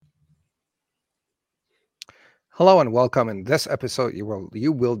Hello and welcome. In this episode,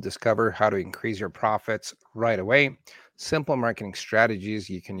 you will discover how to increase your profits right away, simple marketing strategies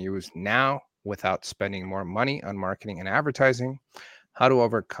you can use now without spending more money on marketing and advertising, how to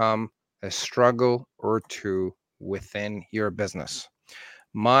overcome a struggle or two within your business.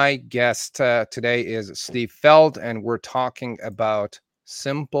 My guest today is Steve Feld, and we're talking about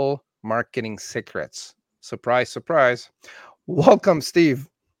simple marketing secrets. Surprise, surprise. Welcome, Steve.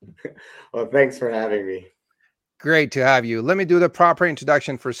 Well, thanks for having me. Great to have you. Let me do the proper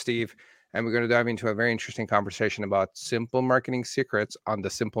introduction for Steve, and we're going to dive into a very interesting conversation about simple marketing secrets on the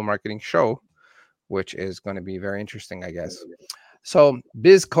Simple Marketing Show, which is going to be very interesting, I guess. So,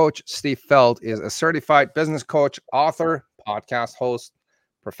 Biz Coach Steve Feld is a certified business coach, author, podcast host,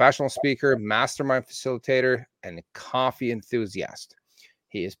 professional speaker, mastermind facilitator, and coffee enthusiast.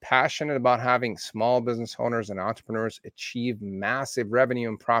 He is passionate about having small business owners and entrepreneurs achieve massive revenue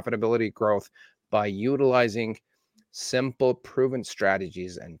and profitability growth by utilizing simple, proven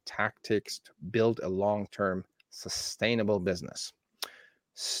strategies and tactics to build a long-term sustainable business.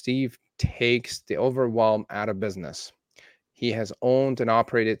 Steve takes the overwhelm out of business. He has owned and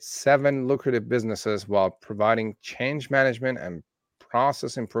operated 7 lucrative businesses while providing change management and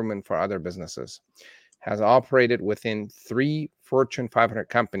process improvement for other businesses. Has operated within 3 Fortune 500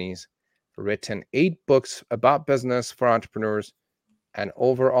 companies, written 8 books about business for entrepreneurs, and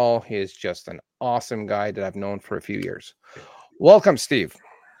overall, he is just an awesome guy that I've known for a few years. Welcome, Steve.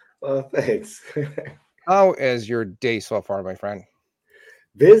 Well, thanks. How is your day so far, my friend?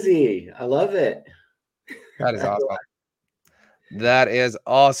 Busy. I love it. That is awesome. That is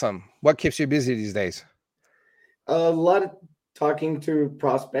awesome. What keeps you busy these days? A lot of talking to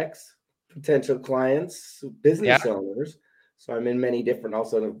prospects, potential clients, business owners. So I'm in many different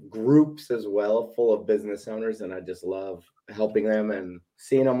also groups as well, full of business owners, and I just love helping them and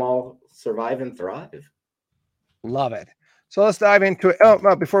seeing them all survive and thrive. Love it. So let's dive into it. Oh,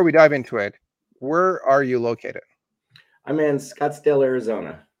 well, before we dive into it, where are you located? I'm in Scottsdale,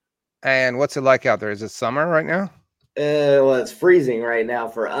 Arizona. And what's it like out there? Is it summer right now? Well, it's freezing right now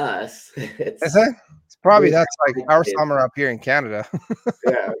for us. Is it? It's probably that's like our summer up here in Canada.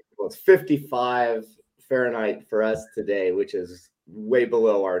 Yeah, well, it's 55 Fahrenheit for us today, which is way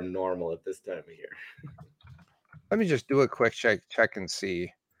below our normal at this time of year. Let me just do a quick check and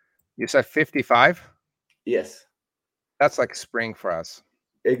see. You said 55? Yes. That's like spring for us.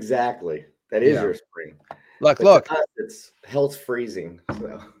 Exactly. That is your spring. Look. To us, it's hell's freezing.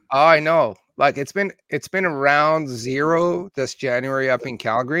 So. Oh, I know. Like it's been around 0 this January up in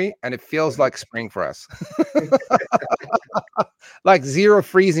Calgary, and it feels like spring for us. Like 0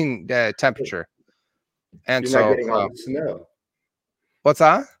 freezing temperature. And you're not getting all the snow. What's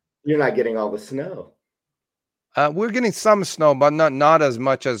that? You're not getting all the snow. We're getting some snow, but not as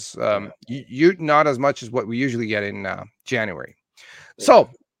much as not as much as what we usually get in January. So,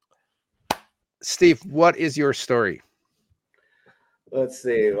 Steve, what is your story? Let's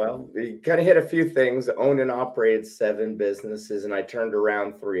see. Well, you kind of hit a few things. Owned and operated 7 businesses, and I turned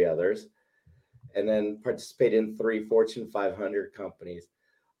around 3 others, and then participated in 3 Fortune 500 companies.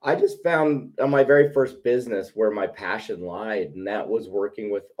 I just found on my very first business where my passion lied, and that was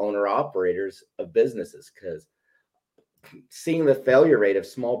working with owner-operators of businesses, because seeing the failure rate of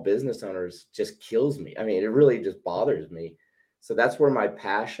small business owners just kills me. I mean, it really just bothers me. So that's where my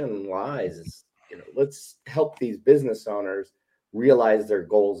passion lies is, let's help these business owners realize their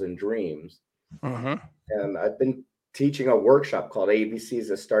goals and dreams. Mm-hmm. And I've been teaching a workshop called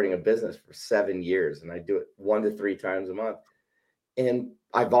ABCs of Starting a Business for 7 years, and I do it 1 to 3 times a month. And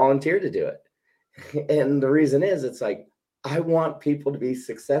I volunteer to do it. And the reason is, it's like, I want people to be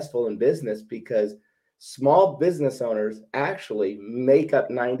successful in business because small business owners actually make up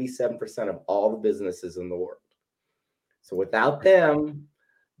 97% of all the businesses in the world. So without them,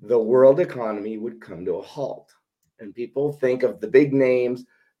 the world economy would come to a halt. And people think of the big names.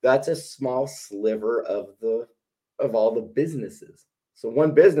 That's a small sliver of all the businesses. So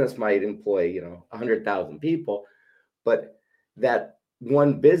one business might employ, 100,000 people, but that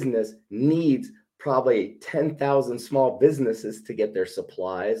one business needs probably 10,000 small businesses to get their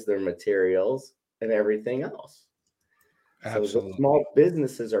supplies, their materials, and everything else. Absolutely. So the small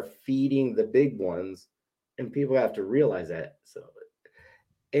businesses are feeding the big ones, and people have to realize that. So,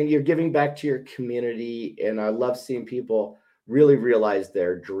 and you're giving back to your community, and I love seeing people really realize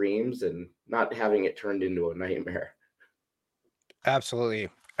their dreams and not having it turned into a nightmare. Absolutely.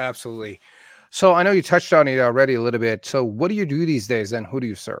 So I know you touched on it already a little bit. So what do you do these days, and who do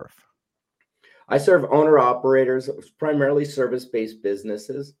you serve? I serve owner-operators, primarily service-based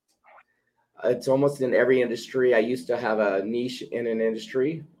businesses. It's almost in every industry. I used to have a niche in an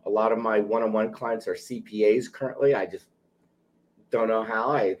industry. A lot of my one-on-one clients are CPAs currently. I just don't know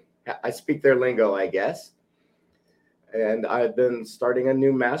how. I speak their lingo, I guess. And I've been starting a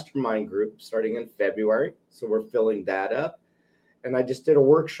new mastermind group starting in February. So we're filling that up. And I just did a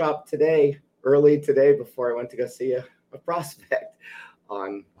workshop early today, before I went to go see a prospect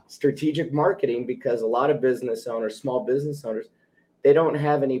on strategic marketing, because a lot of business owners, small business owners, they don't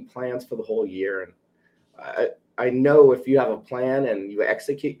have any plans for the whole year. And I know if you have a plan and you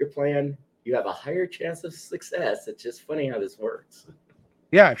execute your plan, you have a higher chance of success. It's just funny how this works.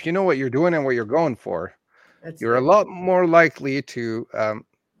 Yeah, if you know what you're doing and what you're going for, you're a lot more likely to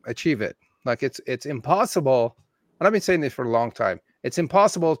achieve it. Like it's impossible, and I've been saying this for a long time. It's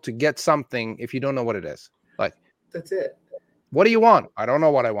impossible to get something if you don't know what it is. Like, that's it. What do you want? I don't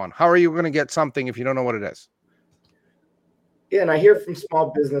know what I want. How are you going to get something if you don't know what it is? Yeah, and I hear from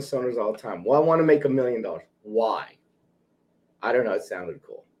small business owners all the time. Well, I want to make $1 million. Why? I don't know. It sounded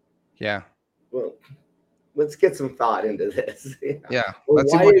cool. Yeah. Well, let's get some thought into this. Yeah. Well,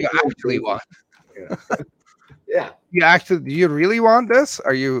 let's see what you actually want. Yeah. Do you really want this?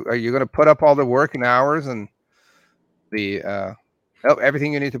 Are you going to put up all the work and hours and the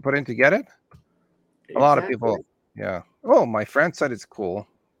everything you need to put in to get it? A lot of people. Yeah. Oh, my friend said it's cool.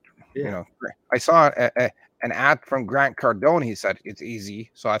 Yeah. You know, I saw an ad from Grant Cardone. He said it's easy,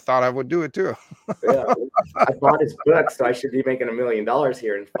 so I thought I would do it too. Yeah, I bought his book, so I should be making $1 million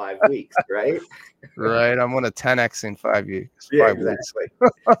here in 5 weeks, right? Right. I'm going to 10x in 5 weeks. Yeah, exactly.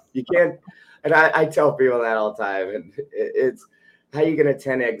 You can't, and I tell people that all the time. And it's how you going to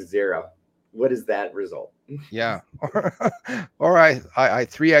 10x zero? What is that result? Yeah. Or I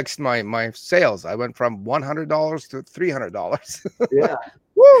 3x'd my sales. I went from $100 to $300. Yeah.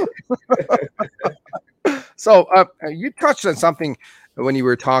 Woo! So you touched on something when you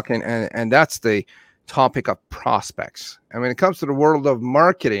were talking, and that's the topic of prospects. And when it comes to the world of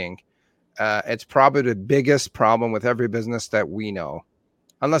marketing, it's probably the biggest problem with every business that we know,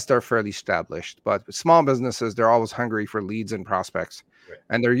 unless they're fairly established. But small businesses, they're always hungry for leads and prospects.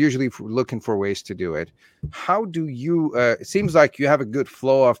 And they're usually looking for ways to do it. How do you, it seems like you have a good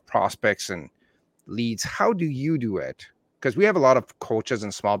flow of prospects and leads. How do you do it? Because we have a lot of coaches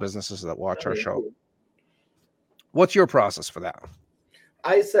and small businesses that watch our show. What's your process for that?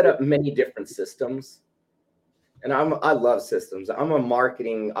 I set up many different systems, and I love systems. I'm a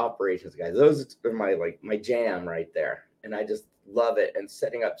marketing operations guy. Those are my jam right there. And I just love it, and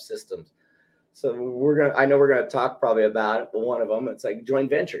setting up systems. So I know we're going to talk probably about it, but one of them, it's like joint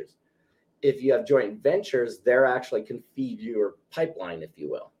ventures. If you have joint ventures, they're actually can feed your pipeline, if you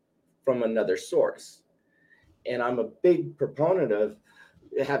will, from another source. And I'm a big proponent of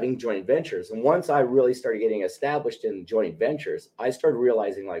having joint ventures. And once I really started getting established in joint ventures, I started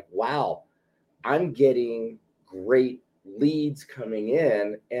realizing like, wow, I'm getting great leads coming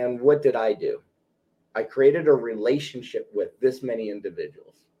in. And what did I do? I created a relationship with this many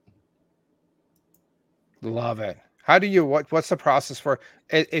individuals. Love it. How do you, what's the process for,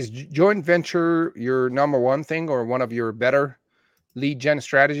 is joint venture your number one thing or one of your better lead gen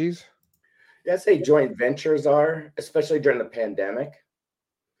strategies? Yeah, I'd say joint ventures are, especially during the pandemic.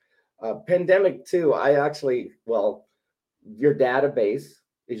 Pandemic too, your database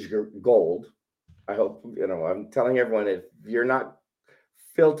is your gold. I hope, I'm telling everyone, if you're not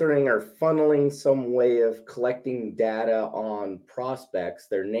filtering or funneling some way of collecting data on prospects,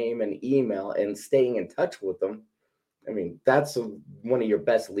 their name and email, and staying in touch with them, I mean, that's one of your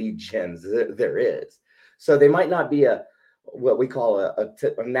best lead gens there is. So they might not be what we call a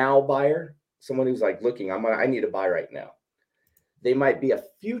now buyer, someone who's like looking, I need to buy right now. They might be a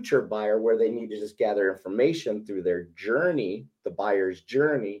future buyer where they need to just gather information through their journey, the buyer's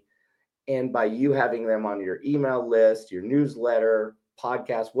journey. And by you having them on your email list, your newsletter,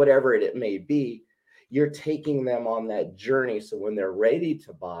 podcast, whatever it may be, you're taking them on that journey. So when they're ready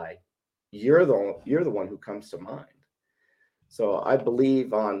to buy, you're the one who comes to mind. So I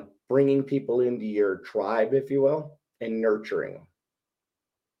believe on bringing people into your tribe, if you will, and nurturing them.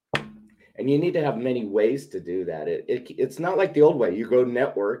 And you need to have many ways to do that. It's not like the old way. You go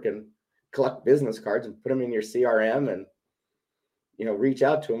network and collect business cards and put them in your CRM and, reach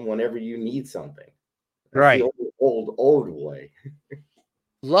out to them whenever you need something. That's right. The old way.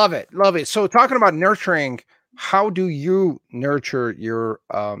 Love it. Love it. So talking about nurturing, how do you nurture your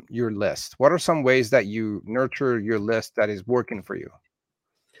list? What are some ways that you nurture your list that is working for you?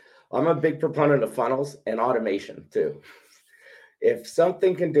 I'm a big proponent of funnels and automation too. If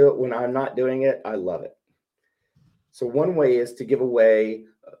something can do it when I'm not doing it, I love it. So one way is to give away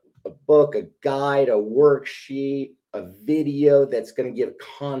a book, a guide, a worksheet, a video that's going to give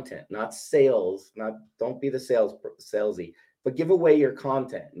content, not sales. Don't be the salesy. but give away your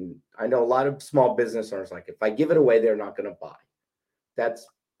content. And I know a lot of small business owners like, if I give it away, they're not going to buy. That's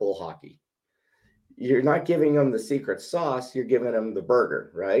bull hockey. You're not giving them the secret sauce. You're giving them the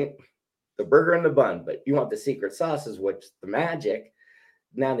burger, right? The burger and the bun, but you want the secret sauce is what's the magic.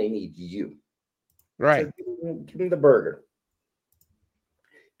 Now they need you. Right. So give them the burger.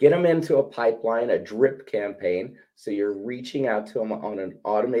 Get them into a pipeline, a drip campaign. So you're reaching out to them on an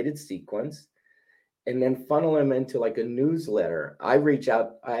automated sequence, and then funnel them into like a newsletter. I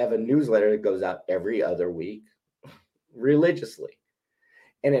have a newsletter that goes out every other week religiously.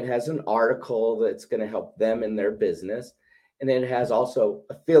 And it has an article that's going to help them in their business. And then it has also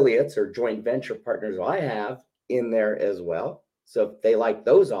affiliates or joint venture partners I have in there as well. So if they like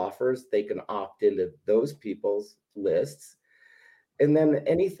those offers, they can opt into those people's lists. And then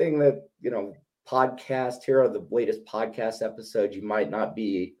anything that, podcast, here are the latest podcast episodes. You might not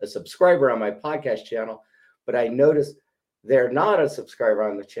be a subscriber on my podcast channel, but I noticed they're not a subscriber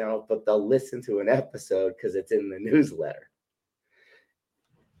on the channel, but they'll listen to an episode because it's in the newsletter.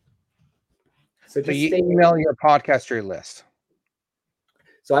 So you email your podcast to your list.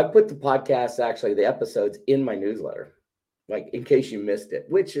 So I put the podcast, actually the episodes, in my newsletter, like in case you missed it,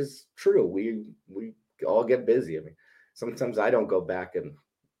 which is true. We all get busy. I mean, sometimes I don't go back and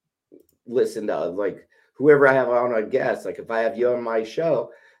listen to like whoever I have on a guest. Like if I have you on my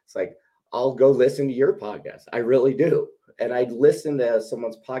show, it's like I'll go listen to your podcast. I really do. And I listen to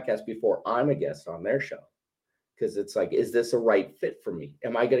someone's podcast before I'm a guest on their show. Because it's like, is this a right fit for me?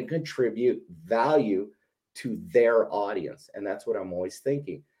 Am I going to contribute value to their audience? And that's what I'm always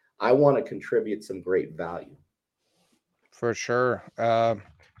thinking. I want to contribute some great value. For sure.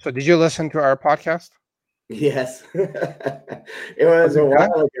 So did you listen to our podcast? Yes. It was a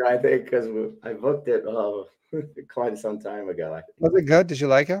while ago, I think, because I booked it quite some time ago. I think. Was it good? Did you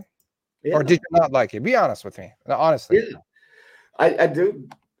like it? Yeah. Or did you not like it? Be honest with me. Honestly. Yeah. I do.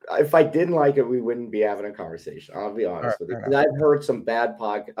 If I didn't like it, we wouldn't be having a conversation. I'll be honest with you. I've heard some bad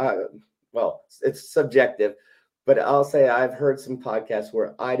podcasts. Well, it's subjective, but I'll say I've heard some podcasts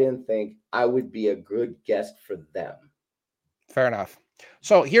where I didn't think I would be a good guest for them. Fair enough.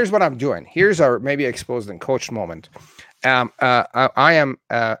 So here's what I'm doing. Here's our maybe exposed and coached moment. I am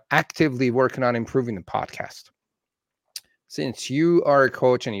actively working on improving the podcast. Since you are a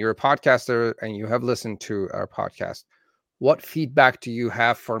coach and you're a podcaster and you have listened to our podcast, what feedback do you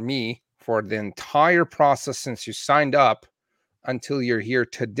have for me for the entire process since you signed up until you're here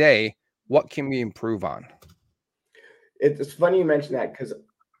today? What can we improve on? It's funny you mention that, because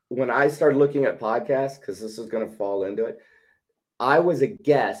when I started looking at podcasts, because this is going to fall into it, I was a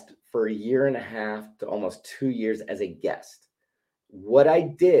guest for 1.5 years to almost 2 years as a guest. What I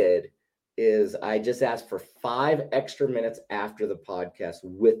did is I just asked for 5 extra minutes after the podcast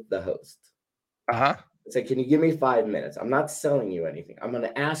with the host. It's like, can you give me 5 minutes? I'm not selling you anything. I'm going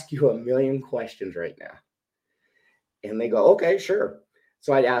to ask you 1 million questions right now. And they go, okay, sure.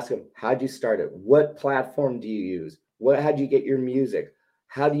 So I'd ask them, how'd you start it? What platform do you use? How'd you get your music?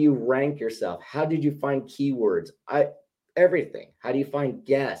 How do you rank yourself? How did you find keywords? Everything. How do you find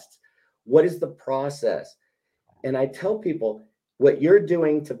guests? What is the process? And I tell people, what you're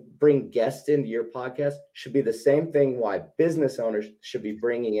doing to bring guests into your podcast should be the same thing why business owners should be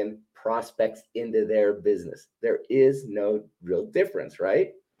bringing in prospects into their business. There is no real difference,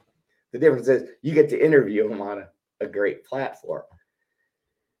 right? The difference is you get to interview them on a great platform.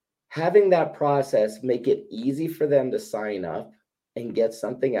 Having that process make it easy for them to sign up and get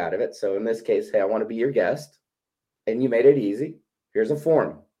something out of it. So in this case, hey, I want to be your guest, and you made it easy. Here's a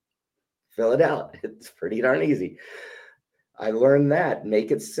form. Fill it out. It's pretty darn easy. I learned that.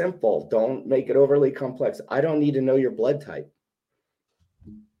 Make it simple. Don't make it overly complex. I don't need to know your blood type.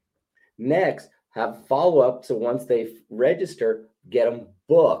 Next, have follow-up. So once they register, get them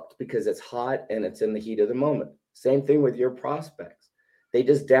booked because it's hot and it's in the heat of the moment. Same thing with your prospects. They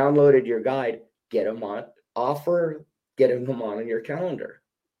just downloaded your guide. Get them on offer. Get them on your calendar,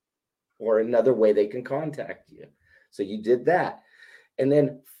 or another way they can contact you. So you did that, and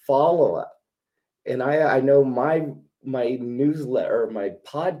then follow up. And I know my newsletter, my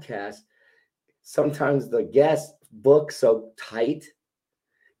podcast, sometimes the guests book so tight,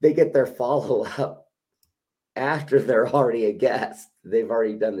 they get their follow-up after they're already a guest. They've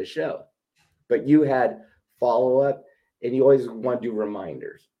already done the show. But you had follow-up, and you always want to do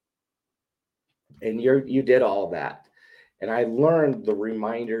reminders. And you did all that. And I learned the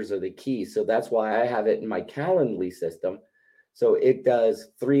reminders are the key. So that's why I have it in my Calendly system. So it does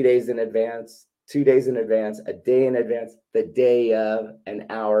 3 days in advance, 2 days in advance, a day in advance, the day of, an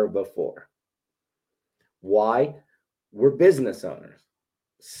hour before. Why? We're business owners.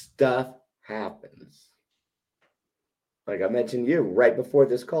 Stuff happens. Like I mentioned you, right before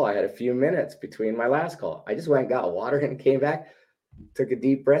this call, I had a few minutes between my last call. I just went and got water and came back, took a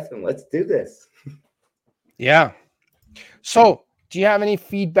deep breath, and let's do this. Yeah. So do you have any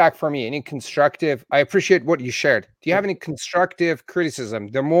feedback for me? Any constructive? I appreciate what you shared. Do you have any constructive criticism?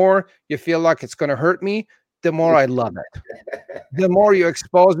 The more you feel like it's going to hurt me, the more I love it. The more you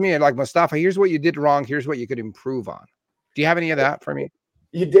expose me and like, Mustafa, here's what you did wrong. Here's what you could improve on. Do you have any of that for me?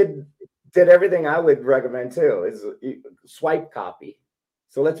 You did everything I would recommend too, is swipe copy.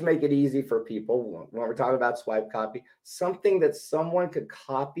 So let's make it easy for people when we're talking about swipe copy, something that someone could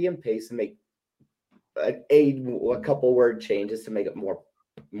copy and paste and make a couple word changes to make it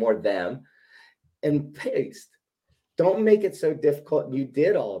more them, and paste. Don't make it so difficult. You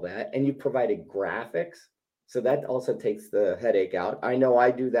did all that and you provided graphics. So that also takes the headache out. I know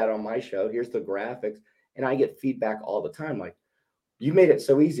I do that on my show. Here's the graphics. And I get feedback all the time. Like, you made it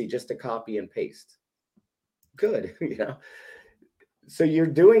so easy just to copy and paste. Good. So you're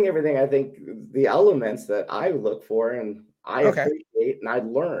doing everything. I think the elements that I look for and I appreciate and I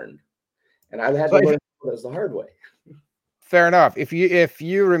learned. And I've had to learn those the hard way. Fair enough. If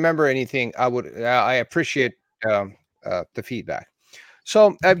you remember anything, I appreciate the feedback.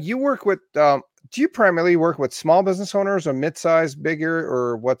 So you work with, do you primarily work with small business owners or mid-size, bigger,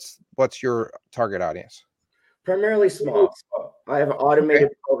 or what's your target audience? Primarily small. So I have automated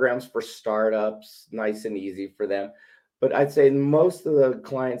programs for startups, nice and easy for them. But I'd say most of the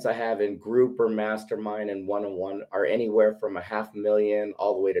clients I have in group or mastermind and one-on-one are anywhere from $500,000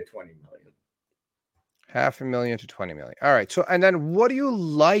 all the way to 20 million. $500,000 to 20 million. All right. So, and then what do you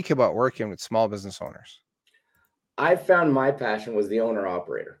like about working with small business owners? I found my passion was the owner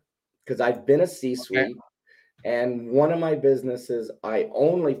operator, because I've been a C-suite, and one of my businesses, I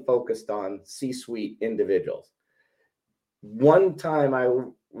only focused on C-suite individuals. One time I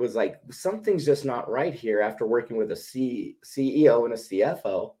was like, something's just not right here after working with a CEO and a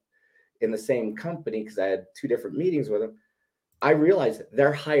CFO in the same company, because I had 2 different meetings with them. I realized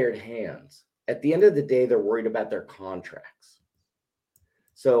they're hired hands. At the end of the day, they're worried about their contracts.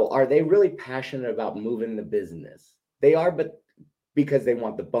 So are they really passionate about moving the business? They are, but because they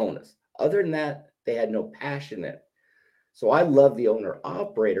want the bonus. Other than that, they had no passion in it. So I love the owner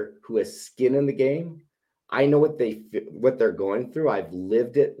operator who has skin in the game. I know what they're going through. I've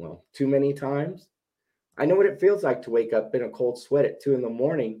lived it, too many times. I know what it feels like to wake up in a cold sweat at 2 a.m.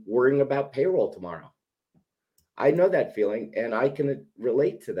 worrying about payroll tomorrow. I know that feeling, and I can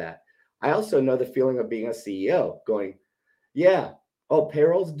relate to that. I also know the feeling of being a CEO going,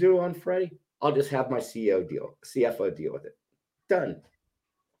 payroll's due on Friday. I'll just have my CFO deal with it. Done.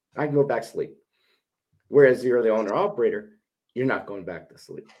 I can go back to sleep. Whereas you're the owner operator, you're not going back to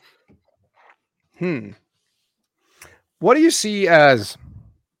sleep. What do you see as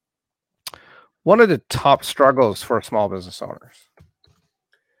one of the top struggles for small business owners?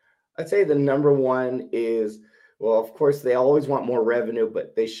 I'd say the number one is, of course, they always want more revenue,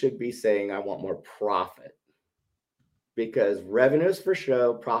 but they should be saying, I want more profit. Because revenue is for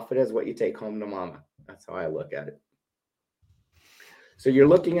show, profit is what you take home to mama. That's how I look at it. So you're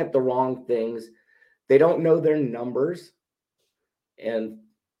looking at the wrong things. They don't know their numbers. And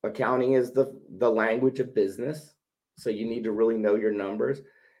accounting is the language of business. So you need to really know your numbers.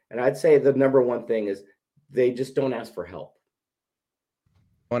 And I'd say the number one thing is they just don't ask for help.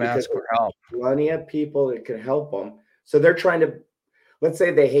 Don't ask for help. Plenty of people that can help them. So they're trying to, let's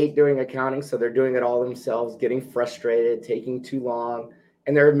say they hate doing accounting, so they're doing it all themselves, getting frustrated, taking too long,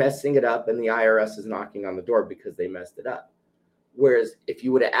 and they're messing it up, and the IRS is knocking on the door because they messed it up. Whereas if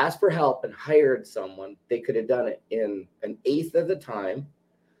you would have asked for help and hired someone, they could have done it in 1/8 of the time,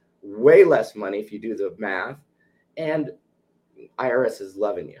 way less money if you do the math, and IRS is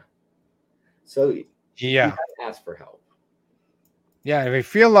loving you. So you have to ask for help. Yeah, if we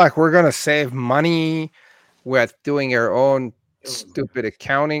feel like we're going to save money with doing our own stupid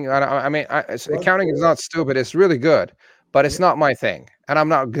accounting, accounting is not stupid. It's really good, but it's not my thing, and I'm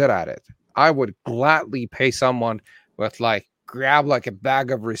not good at it. I would gladly pay someone with grab a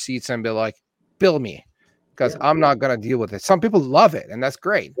bag of receipts and be like, bill me, because I'm not going to deal with it. Some people love it, and that's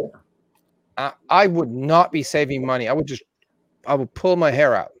great. I would not be saving money. I would pull my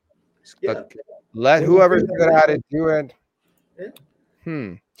hair out. Let whoever's good at it do it.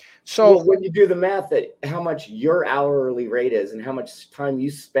 So when you do the math at how much your hourly rate is and how much time you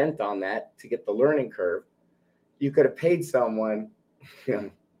spent on that to get the learning curve, you could have paid someone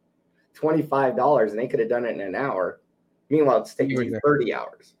 $25 and they could have done it in an hour. Meanwhile, it's taking you 30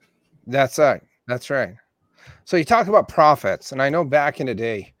 hours. That's right. That's right. So you talk about profits. And I know back in the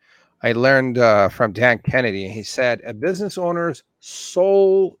day, I learned from Dan Kennedy. He said a business owner's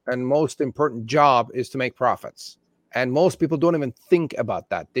sole and most important job is to make profits. And most people don't even think about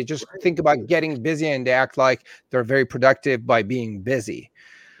that. They just think about getting busy, and they act like they're very productive by being busy.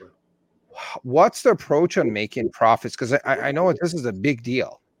 What's the approach on making profits? Because I know this is a big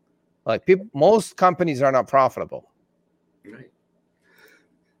deal. Like most companies are not profitable. Right.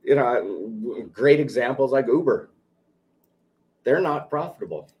 You know, great examples like Uber. They're not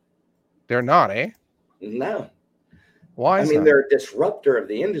profitable. They're not, eh? No. Why? I mean, they're a disruptor of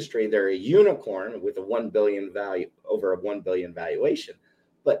the industry. They're a unicorn with a 1 billion value, over a 1 billion valuation.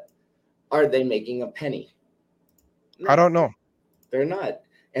 But are they making a penny? No, I don't know. They're not.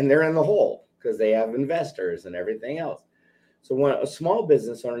 And they're in the hole because they have investors and everything else. So when a small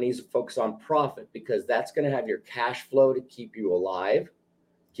business owner needs to focus on profit, because that's going to have your cash flow to keep you alive,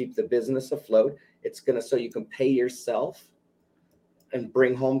 keep the business afloat. It's going to, so you can pay yourself and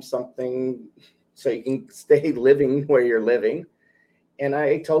bring home something so you can stay living where you're living. And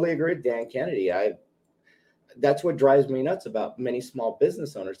I totally agree with Dan Kennedy. That's what drives me nuts about many small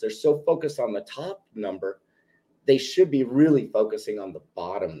business owners. They're so focused on the top number. They should be really focusing on the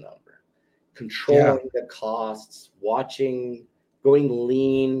bottom number, controlling the costs, watching, going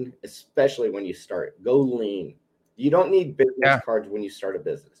lean, especially when you start. Go lean. You don't need business cards when you start a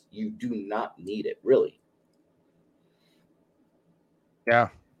business. You do not need it, really. Yeah.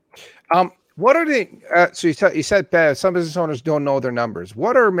 What are the so you said some business owners don't know their numbers.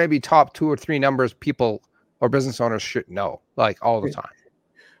 What are maybe top 2 or 3 numbers people or business owners should know, like all the time?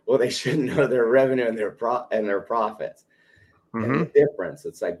 Well, they should know their revenue and their profits and the difference.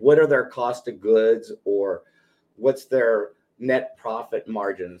 It's like, what are their cost of goods, or what's their net profit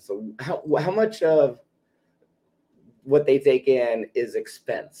margin? So how much of what they take in is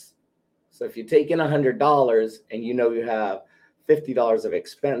expense? So if you take in $100 and you know you have $50 of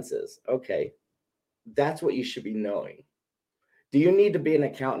expenses, okay, that's what you should be knowing. Do you need to be an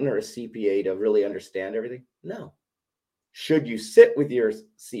accountant or a CPA to really understand everything? No. Should you sit with your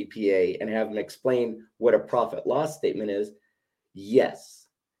CPA and have them explain what a profit loss statement is? Yes.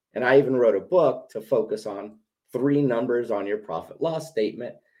 And I even wrote a book to focus on 3 numbers on your profit loss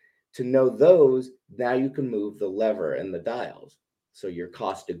statement. To know those, now you can move the lever and the dials. So your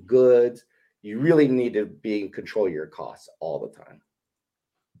cost of goods, you really need to be in control of your costs all the time.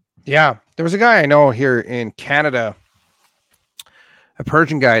 Yeah. There was a guy I know here in Canada, a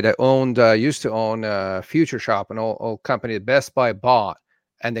Persian guy that used to own Future Shop, an old company that Best Buy bought,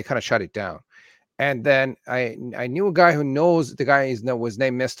 and they kind of shut it down. And then I knew a guy who knows the guy was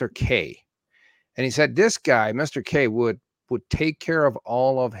named Mr. K. And he said this guy, Mr. K, would take care of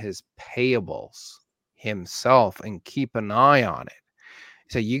all of his payables himself and keep an eye on it.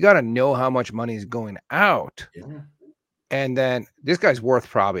 So you got to know how much money is going out. Yeah. And then this guy's worth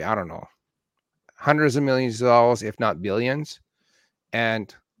probably, I don't know, hundreds of millions of dollars, if not billions.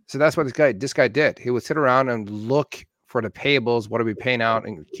 And so that's what this guy did. He would sit around and look for the payables, what are we paying out,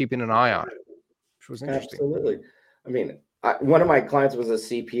 and keeping an eye on it, which was interesting. Absolutely. I mean, one of my clients was a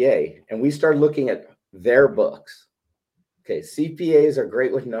CPA, and we started looking at their books. Okay, CPAs are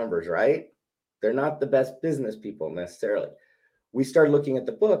great with numbers, right? They're not the best business people necessarily. We started looking at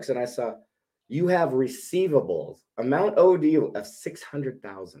the books, and I saw you have receivables, amount owed to you of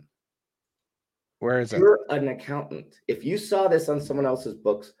 $600,000. Where is it? You're an accountant. If you saw this on someone else's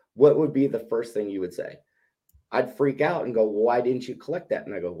books, what would be the first thing you would say? I'd freak out and go, why didn't you collect that?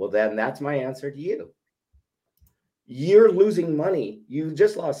 And I go, well, then that's my answer to you. You're losing money. You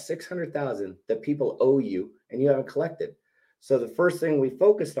just lost $600,000 that people owe you, and you haven't collected. So the first thing we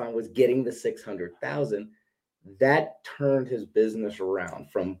focused on was getting the $600,000. That turned his business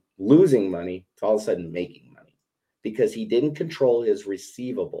around from losing money to all of a sudden making money, because he didn't control his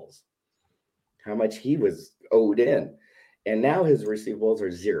receivables, how much he was owed in. And now his receivables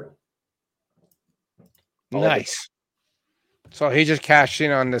are 0. Nice. So he just cashed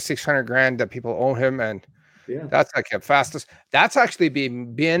in on the $600,000 that people owe him, and that's like the fastest. That's actually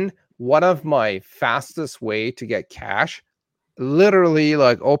been one of my fastest way to get cash. Literally,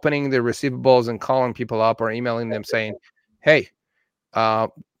 like opening the receivables and calling people up or emailing them saying, "Hey,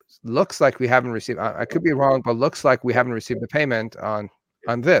 looks like we haven't received. I could be wrong, but looks like we haven't received the payment on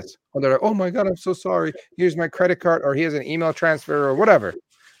this." And they're like, "Oh my God, I'm so sorry. Here's my credit card, or here's an email transfer, or whatever."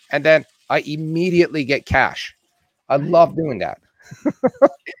 And then I immediately get cash. I love doing that.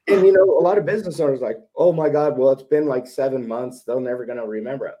 And you know, a lot of business owners are like, oh my God, well, it's been like 7 months. They're never going to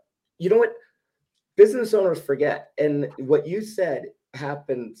remember it. You know what? Business owners forget. And what you said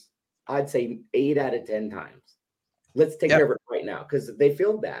happens, I'd say 8 out of 10 times. Let's take care of it right now, because they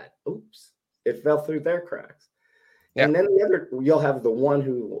feel bad. Oops, it fell through their cracks. And then you'll have the one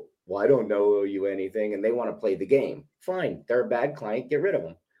who, well, I don't know you anything, and they want to play the game. Fine, they're a bad client. Get rid of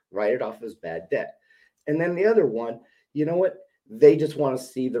them. Write it off as bad debt. And then the other one, you know what? They just want to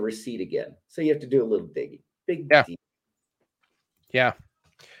see the receipt again. So you have to do a little digging. Big deal. Yeah.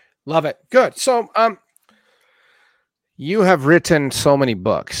 Love it. Good. So you have written so many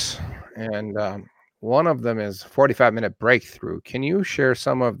books, and one of them is 45-minute breakthrough. Can you share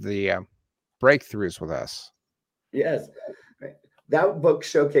some of the breakthroughs with us? Yes. That book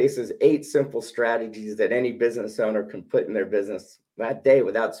showcases 8 simple strategies that any business owner can put in their business that day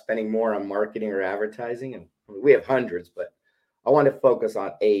without spending more on marketing or advertising. And we have hundreds, but I want to focus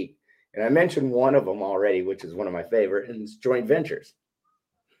on 8. And I mentioned one of them already, which is one of my favorite, and it's joint ventures.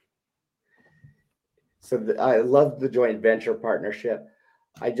 So I love the joint venture partnership.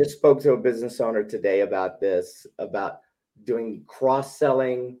 I just spoke to a business owner today about this, about doing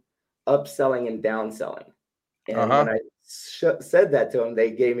cross-selling, upselling, and downselling. And when I said that to them,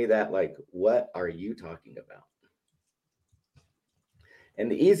 they gave me that like, what are you talking about?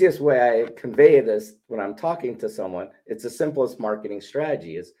 And the easiest way I convey this when I'm talking to someone, it's the simplest marketing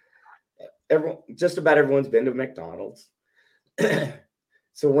strategy is just about everyone's been to McDonald's.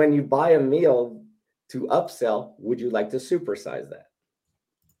 So when you buy a meal to upsell, would you like to supersize that?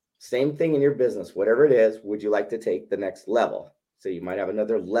 Same thing in your business, whatever it is, would you like to take the next level? So you might have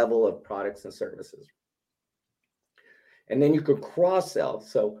another level of products and services. And then you could cross-sell.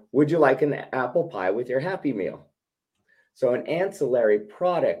 So would you like an apple pie with your Happy Meal? So an ancillary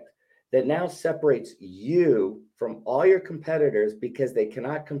product that now separates you from all your competitors because they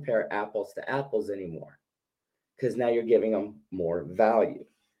cannot compare apples to apples anymore, because now you're giving them more value.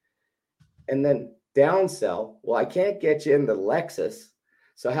 And then downsell, well, I can't get you in the Lexus.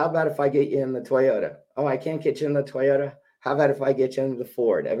 So how about if I get you in the Toyota? Oh, I can't get you in the Toyota. How about if I get you in the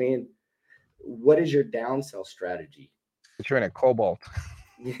Ford? I mean, what is your downsell strategy? You're in a Cobalt.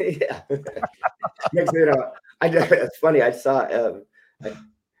 Yeah. It's funny. I saw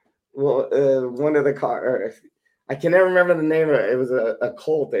one of the car. I can never remember the name of it. It was a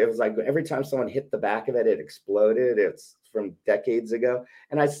Colt. It was like every time someone hit the back of it, it exploded. It's from decades ago.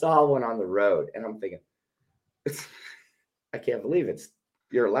 And I saw one on the road, and I'm thinking, I can't believe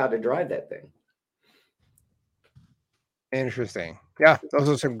you're allowed to drive that thing. Interesting. Yeah, those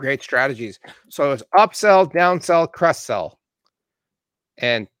are some great strategies. So it's upsell, downsell, cross-sell.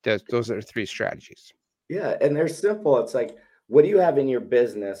 And those are 3 strategies. Yeah, and they're simple. It's like, what do you have in your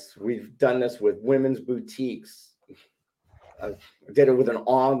business? We've done this with women's boutiques. I did it with an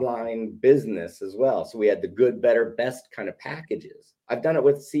online business as well. So we had the good, better, best kind of packages. I've done it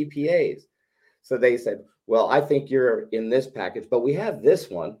with CPAs. So they said, well, I think you're in this package, but we have this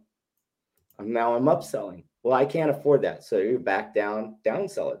one. Now I'm upselling. Well, I can't afford that. So you back down,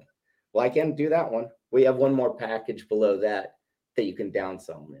 downsell it. Well, I can't do that one. We have one more package below that you can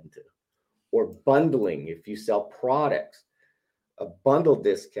downsell them into. Or bundling, if you sell products, a bundle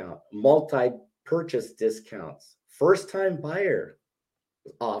discount, multi-purchase discounts, first-time buyer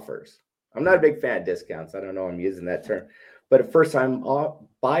offers. I'm not a big fan of discounts. I don't know I'm using that term. But a first-time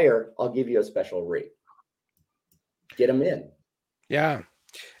buyer, I'll give you a special rate. Get them in. Yeah.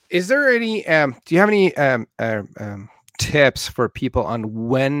 Is there any, do you have any tips for people on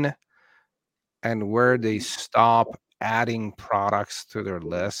when and where they stop adding products to their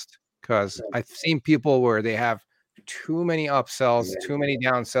list? Because I've seen people where they have too many upsells, too many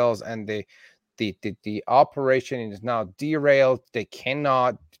downsells, and the operation is now derailed. They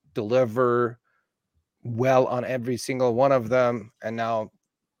cannot deliver well on every single one of them, and now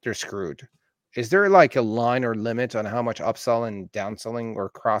they're screwed. Is there like a line or limit on how much upsell and downselling or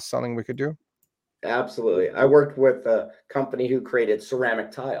cross-selling we could do? Absolutely. I worked with a company who created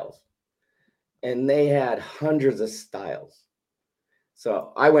ceramic tiles, and they had hundreds of styles.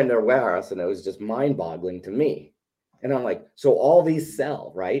 So I went to their warehouse, and it was just mind-boggling to me. And I'm like, so all these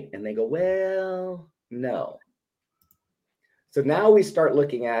sell, right? And they go, well, no. So now we start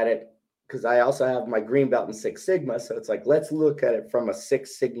looking at it, because I also have my green belt in Six Sigma. So it's like, let's look at it from a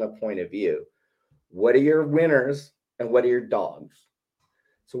Six Sigma point of view. What are your winners and what are your dogs?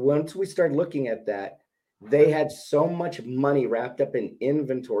 So once we start looking at that, they had so much money wrapped up in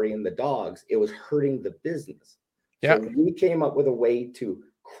inventory in the dogs, it was hurting the business. Yeah. So we came up with a way to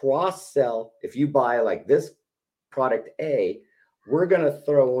cross-sell. If you buy like this product A, we're going to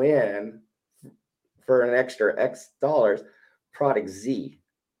throw in for an extra X dollars product Z.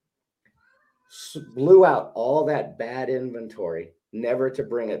 Blew out all that bad inventory, never to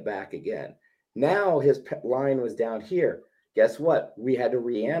bring it back again. Now his line was down here. Guess what? We had to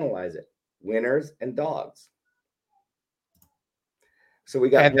reanalyze it. Winners and dogs. So we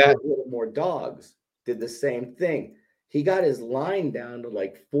got more dogs. Did the same thing. He got his line down to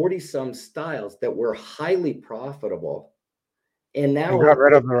like 40 some styles that were highly profitable. And now got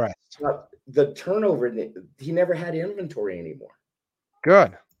rid of the rest. the turnover, he never had inventory anymore.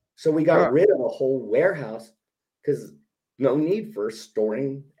 Good. So we got rid of a whole warehouse because no need for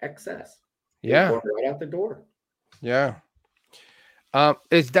storing excess. Yeah. Going right out the door. Yeah.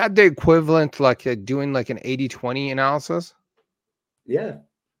 Is that the equivalent like doing like an 80-20 analysis? Yeah.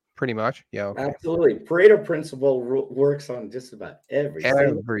 Pretty much. Yeah. Okay. Absolutely. Pareto principle works on just about everything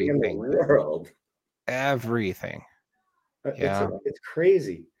in the world. Everything. Yeah. It's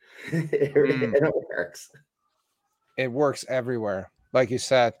crazy. It works. It works everywhere. Like you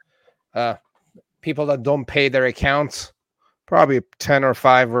said, people that don't pay their accounts, probably 10 or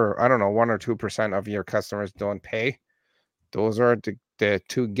 5 or I don't know, 1 or 2% of your customers don't pay. Those are the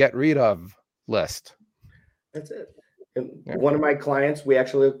to get rid of list. That's it. And one of my clients, we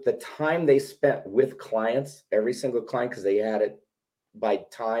actually looked the time they spent with clients, every single client, because they had it by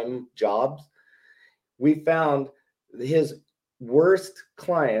time jobs. We found his worst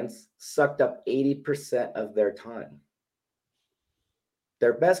clients sucked up 80% of their time.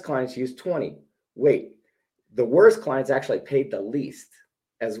 Their best clients used 20. Wait, the worst clients actually paid the least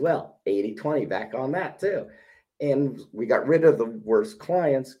as well. 80-20 back on that too. And we got rid of the worst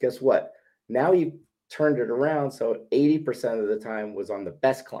clients. Guess what? Now he turned it around. So 80% of the time was on the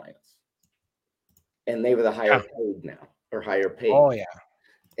best clients. And they were the higher paid now or higher paid. Oh, yeah.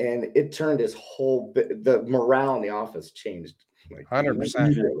 And it turned his whole, the morale in the office changed. Like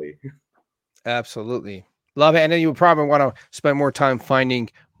 100%. Absolutely. Love it. And then you probably want to spend more time finding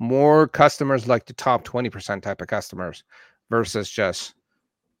more customers like the top 20% type of customers versus just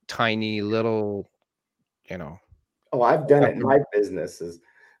tiny little, Oh, I've done it in my businesses.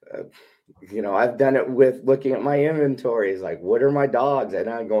 I've done it with looking at my inventories. Like, what are my dogs? And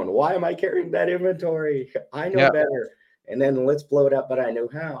I'm going, why am I carrying that inventory? I know better. And then let's blow it up, but I know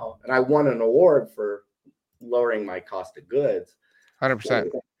how. And I won an award for lowering my cost of goods. 100%.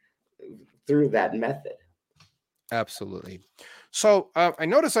 Through that method. Absolutely. So I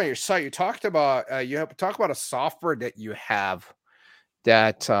noticed on your site, you talked about, a software that you have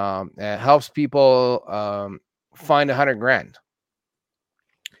that helps people find $100,000.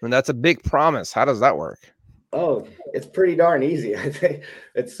 And that's a big promise. How does that work? Oh, it's pretty darn easy. I think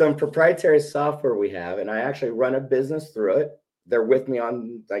it's some proprietary software we have, and I actually run a business through it. They're with me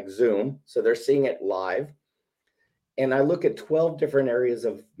on like Zoom, so they're seeing it live. And I look at 12 different areas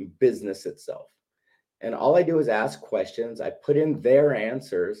of business itself. And all I do is ask questions. I put in their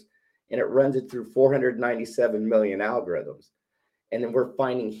answers, and it runs it through 497 million algorithms. And then we're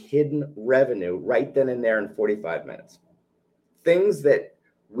finding hidden revenue right then and there in 45 minutes. Things that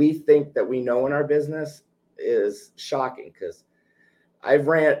we think that we know in our business is shocking because I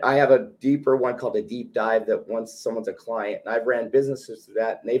have a deeper one called a deep dive that once someone's a client, and I've ran businesses through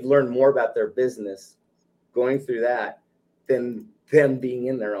that, and they've learned more about their business going through that than them being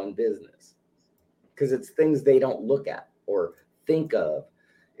in their own business. Because it's things they don't look at or think of.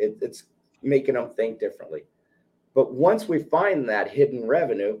 It's making them think differently. But once we find that hidden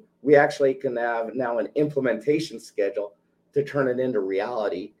revenue, we actually can have now an implementation schedule to turn it into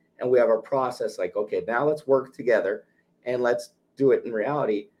reality. And we have our process like, okay, now let's work together and let's do it in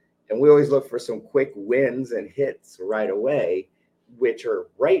reality. And we always look for some quick wins and hits right away, which are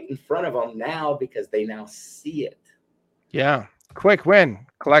right in front of them now because they now see it. Yeah. Quick win.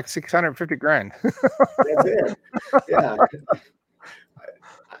 Collect $650,000. That's it. Yeah.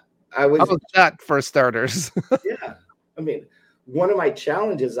 How about that for starters? Yeah. I mean, one of my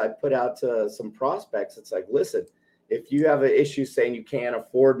challenges I put out to some prospects, it's like, listen, if you have an issue saying you can't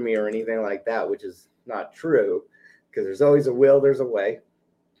afford me or anything like that, which is not true, because there's always a will, there's a way.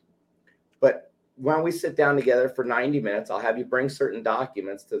 But when we sit down together for 90 minutes, I'll have you bring certain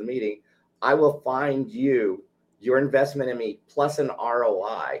documents to the meeting. I will find you your investment in me plus an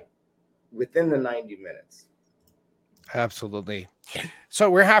ROI within the 90 minutes. Absolutely. So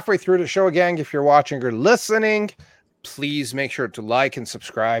we're halfway through the show again. If you're watching or listening, please make sure to like and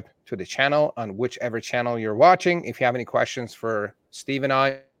subscribe to the channel on whichever channel you're watching. If you have any questions for Steve and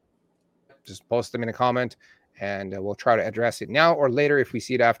I, just post them in a comment and we'll try to address it now or later if we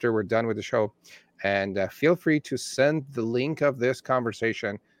see it after we're done with the show. And feel free to send the link of this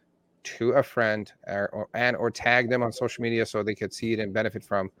conversation to a friend or tag them on social media so they could see it and benefit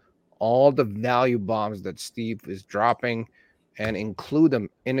from all the value bombs that Steve is dropping and include them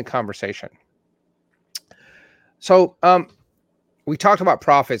in the conversation. So we talked about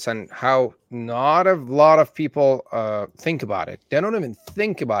profits and how not a lot of people think about it. They don't even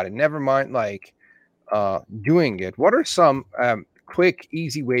think about it. Never mind like doing it. What are some quick,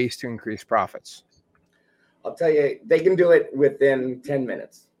 easy ways to increase profits? I'll tell you, they can do it within 10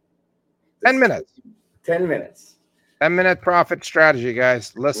 minutes. 10 minutes. 10 minutes. 10-minute profit strategy,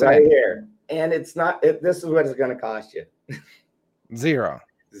 guys. Listen right in. here. And it's not, this is what it's going to cost you. Zero.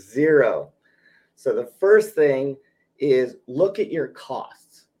 So the first thing is look at your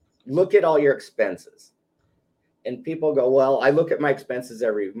costs. Look at all your expenses. And people go, well, I look at my expenses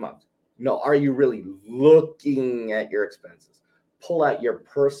every month. No, are you really looking at your expenses? Pull out your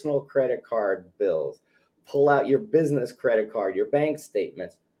personal credit card bills. Pull out your business credit card, your bank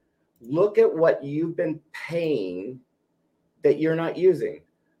statements. Look at what you've been paying that you're not using.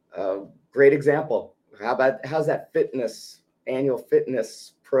 Great example. How's that annual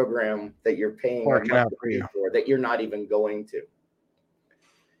fitness program that you're paying Working out for you. for that you're not even going to?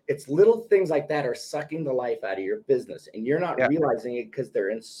 It's little things like that are sucking the life out of your business, and you're not realizing it because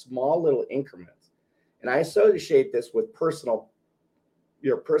they're in small little increments. And I associate this with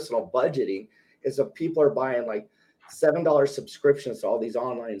your personal budgeting. Is that people are buying like $7 subscriptions to all these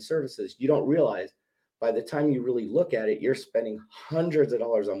online services. You don't realize by the time you really look at it, you're spending hundreds of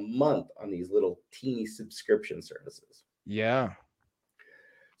dollars a month on these little teeny subscription services. Yeah.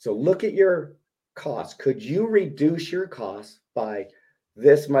 So look at your costs. Could you reduce your costs by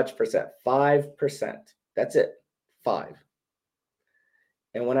this much percent? 5%. That's it. 5.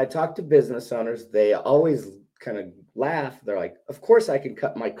 And when I talk to business owners, they always kind of laugh. They're like, of course I can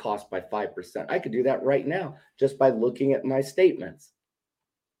cut my cost by 5%. I could do that right now just by looking at my statements.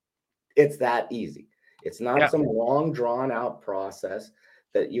 It's that easy. It's not some long drawn out process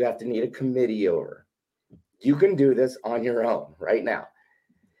that you have to need a committee over. You can do this on your own right now.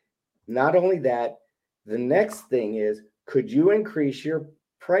 Not only that, the next thing is, could you increase your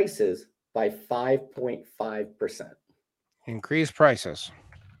prices by 5.5%? Increase prices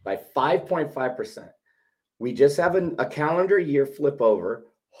by 5.5%. We just have a calendar year flip over.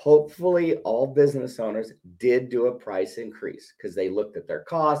 Hopefully all business owners did do a price increase because they looked at their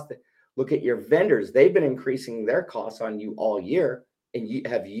cost. Look at your vendors. They've been increasing their costs on you all year. And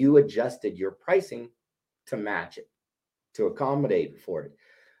have you adjusted your pricing to match it, to accommodate for it?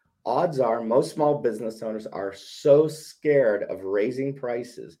 Odds are most small business owners are so scared of raising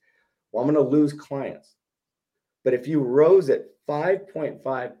prices. Well, I'm going to lose clients. But if you rose at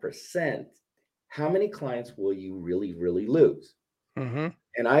 5.5%, how many clients will you really, really lose? Mm-hmm.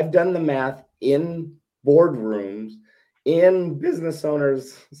 And I've done the math in boardrooms, in business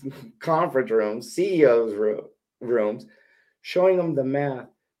owners' conference rooms, CEOs' rooms, showing them the math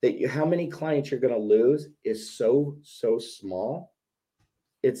that how many clients you're going to lose is so small.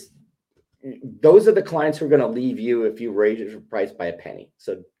 Those are the clients who are going to leave you if you raise your price by a penny.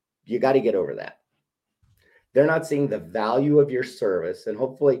 So you got to get over that. They're not seeing the value of your service, and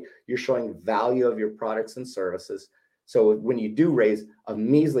hopefully you're showing value of your products and services. So when you do raise a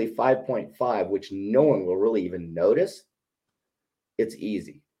measly 5.5, which no one will really even notice, it's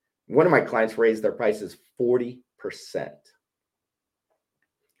easy. One of my clients raised their prices 40%.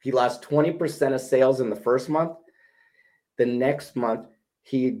 He lost 20% of sales in the first month. The next month,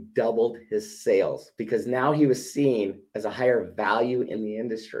 he doubled his sales because now he was seen as a higher value in the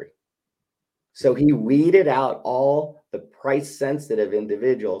industry. So he weeded out all the price-sensitive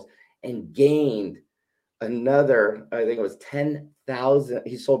individuals and gained another, I think it was 10,000.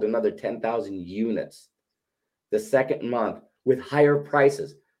 He sold another 10,000 units the second month with higher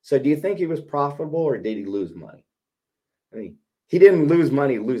prices. So do you think he was profitable or did he lose money? I mean, he didn't lose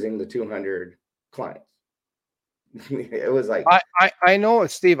money losing the 200 clients. It was like, I know,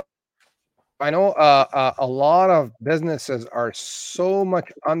 Steve. I know a lot of businesses are so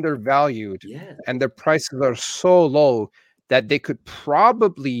much undervalued, and their prices are so low that they could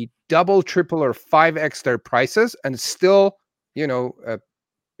probably double, triple, or 5x their prices and still, be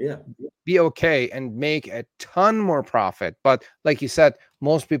okay and make a ton more profit. But like you said,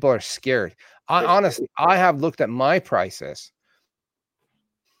 most people are scared. Honestly, I have looked at my prices,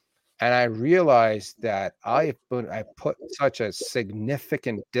 and I realized that I put such a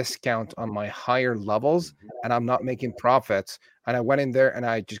significant discount on my higher levels, and I'm not making profits. And I went in there and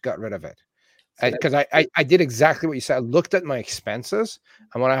I just got rid of it. Because I did exactly what you said. I looked at my expenses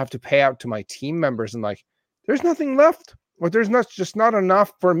and what I have to pay out to my team members, and like, there's nothing left, or there's just not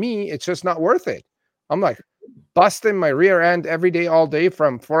enough for me. It's just not worth it. I'm like busting my rear end every day, all day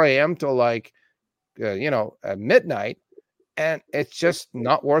from 4 a.m. till like, midnight. And it's just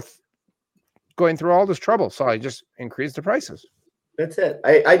not worth going through all this trouble. So I just increased the prices. That's it.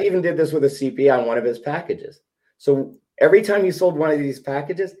 I even did this with a CP on one of his packages. So every time he sold one of these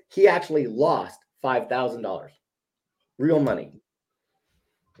packages, he actually lost $5,000 real money.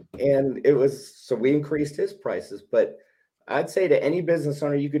 And so we increased his prices. But I'd say to any business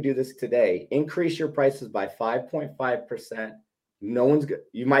owner, you could do this today. Increase your prices by 5.5%.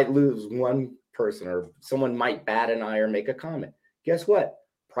 You might lose one person, or someone might bat an eye or make a comment. Guess what?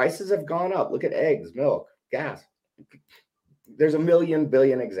 Prices have gone up. Look at eggs, milk, gas. There's a million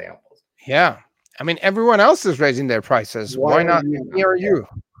billion examples. Yeah. I mean, everyone else is raising their prices. Why not me or you?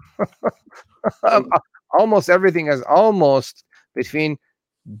 Almost everything is almost between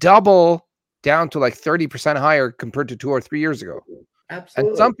double down to like 30% higher compared to 2 or 3 years ago. Absolutely.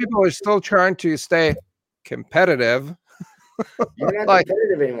 And some people are still trying to stay competitive. You're not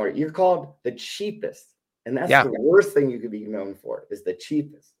competitive anymore. You're called the cheapest. And that's the worst thing you could be known for, is the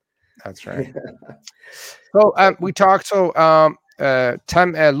cheapest. That's right. So we talked. So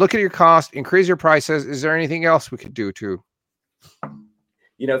look at your cost, increase your prices. Is there anything else we could do to?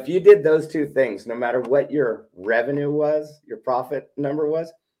 If you did those two things, no matter what your revenue was, your profit number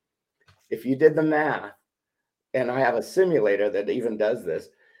was, if you did the math, and I have a simulator that even does this,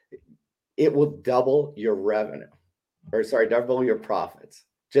 it will double your revenue, double your profits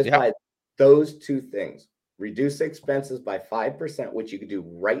just by those two things. Reduce expenses by 5%, which you could do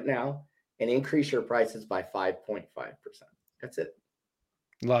right now, and increase your prices by 5.5%. That's it.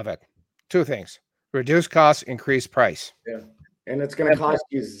 Love it. Two things: reduce costs, increase price. Yeah. And it's going to cost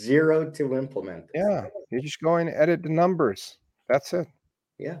you $0 to implement this. Yeah. You just go and edit the numbers. That's it.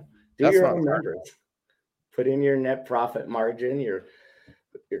 Yeah. Do your own numbers. Put in your net profit margin, your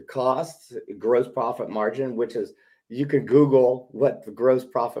costs, gross profit margin, which is, you can Google what the gross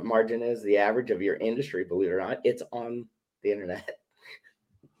profit margin is, the average of your industry, believe it or not. It's on the internet.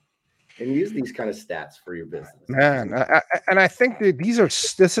 And use these kind of stats for your business. Man, I think that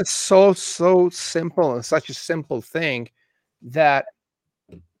this is so simple, and such a simple thing that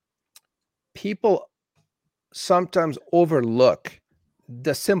people sometimes overlook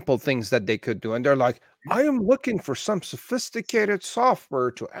the simple things that they could do. And they're like, I am looking for some sophisticated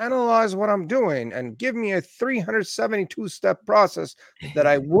software to analyze what I'm doing and give me a 372-step process that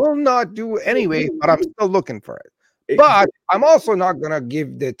I will not do anyway, but I'm still looking for it. But I'm also not going to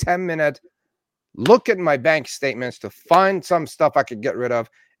give the 10-minute look at my bank statements to find some stuff I could get rid of.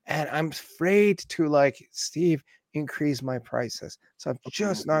 And I'm afraid to, Steve, increase my prices. So I'm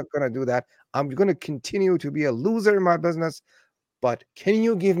just not going to do that. I'm going to continue to be a loser in my business. But can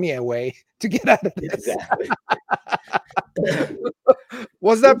you give me a way to get out of this? Exactly.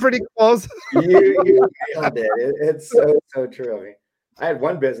 Was that pretty close? you nailed it. It's so true. I mean, I had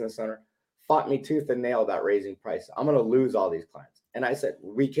one business owner fought me tooth and nail about raising prices. I'm going to lose all these clients. And I said,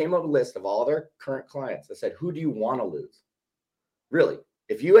 we came up with a list of all their current clients. I said, who do you want to lose? Really,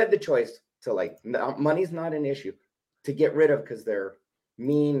 if you had the choice to, money's not an issue, to get rid of because they're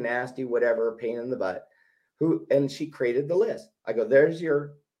mean, nasty, whatever, pain in the butt. And she created the list. I go, there's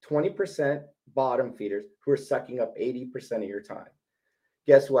your 20% bottom feeders who are sucking up 80% of your time.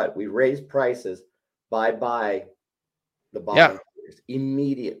 Guess what? We raised prices by the bottom feeders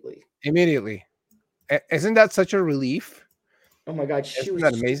immediately. Isn't that such a relief? Oh my God, she was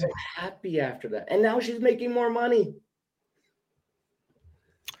amazing. So happy after that. And now she's making more money.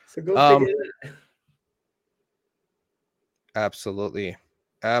 So go figure it out. Absolutely.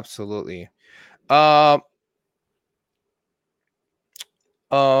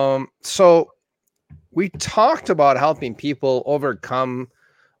 So we talked about helping people overcome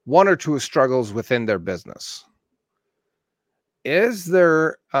one or two struggles within their business. Is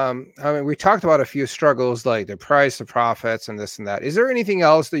there, we talked about a few struggles like the price, the profits, and this and that. Is there anything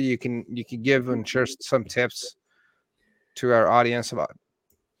else that you can give and share some tips to our audience about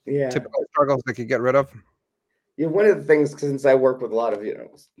typical struggles they could get rid of? Yeah, one of the things, since I work with a lot of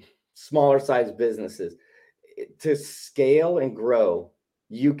smaller size businesses, to scale and grow,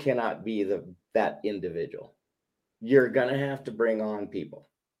 you cannot be that individual. You're gonna have to bring on people.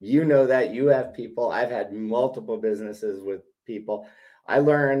 You know that. You have people. I've had multiple businesses with people. I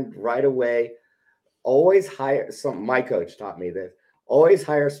learned right away, always hire my coach taught me this, always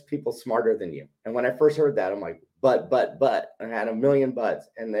hire people smarter than you. And when I first heard that, I'm like, but, I had a million buts.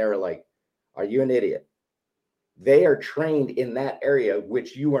 And they were like, are you an idiot? They are trained in that area,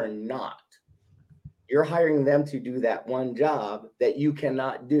 which you are not. You're hiring them to do that one job that you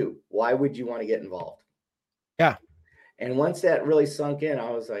cannot do. Why would you want to get involved? Yeah. And once that really sunk in, I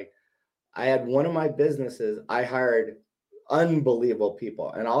was like, I had one of my businesses, I hired unbelievable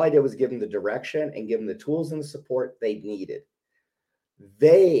people. And all I did was give them the direction and give them the tools and the support they needed.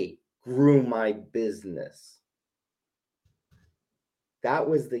 They grew my business. That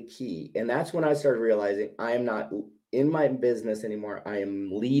was the key. And that's when I started realizing I am not in my business anymore. I am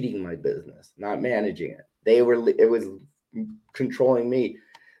leading my business, not managing it. It was controlling me.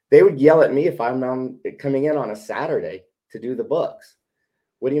 They would yell at me if I'm coming in on a Saturday to do the books.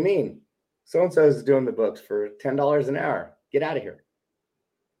 What do you mean? So-and-so is doing the books for $10 an hour. Get out of here.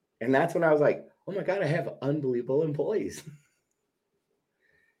 And that's when I was like, oh my God, I have unbelievable employees.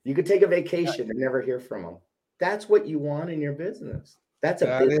 You could take a vacation and never hear from them. That's what you want in your business. That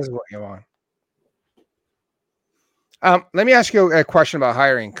is what you want. Let me ask you a question about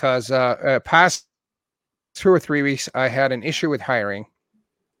hiring, because past 2 or 3 weeks, I had an issue with hiring.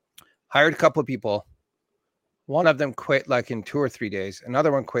 Hired a couple of people. One of them quit like in 2 or 3 days.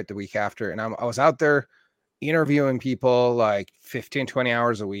 Another one quit the week after. And I was out there interviewing people like 15, 20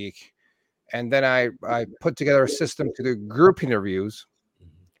 hours a week. And then I put together a system to do group interviews,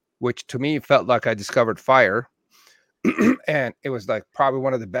 which to me felt like I discovered fire. And it was like probably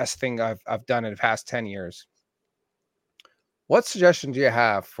one of the best things I've done in the past 10 years. What suggestions do you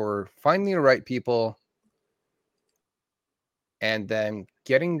have for finding the right people and then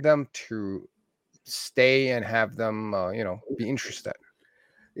getting them to stay and have them, be interested?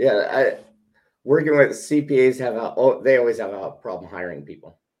 Yeah, working with CPAs they always have a problem hiring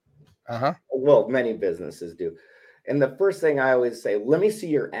people. Well, many businesses do. And the first thing I always say, let me see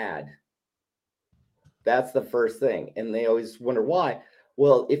your ad. That's the first thing. And they always wonder why.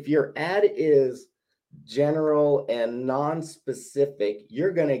 Well, if your ad is general and non-specific,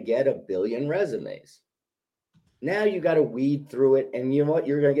 you're going to get a billion resumes. Now you got to weed through it. And you know what?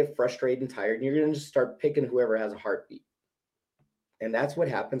 You're going to get frustrated and tired. And you're going to just start picking whoever has a heartbeat. And that's what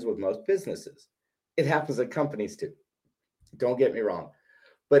happens with most businesses. It happens at companies too. Don't get me wrong.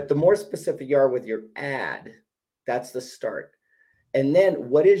 But the more specific you are with your ad, that's the start. And then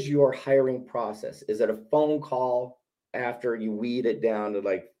what is your hiring process? Is it a phone call after you weed it down to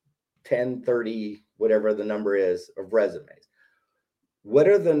like 10, 30, whatever the number is of resumes? What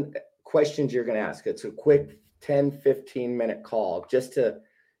are the questions you're going to ask? It's a quick 10, 15-minute call just to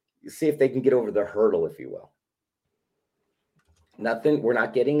see if they can get over the hurdle, if you will. Nothing, we're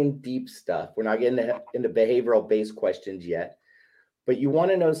not getting in deep stuff. We're not getting into behavioral-based questions yet, but you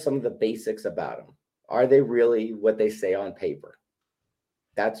want to know some of the basics about them. Are they really what they say on paper?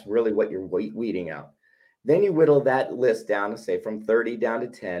 That's really what you're weeding out. Then you whittle that list down to say from 30 down to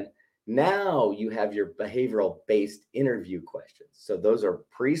 10. Now you have your behavioral-based interview questions. So those are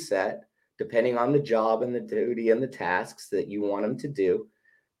preset depending on the job and the duty and the tasks that you want them to do.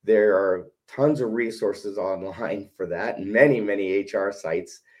 There are tons of resources online for that, and many, many HR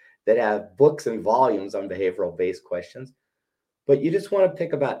sites that have books and volumes on behavioral-based questions. But you just want to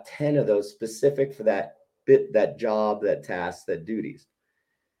pick about 10 of those specific for that bit, that job, that task, that duties.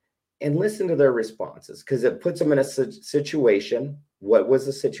 And listen to their responses, because it puts them in a situation. What was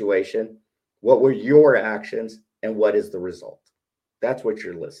the situation? What were your actions? And what is the result? That's what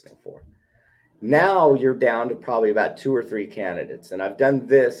you're listening for. Now you're down to probably about 2 or 3 candidates. And I've done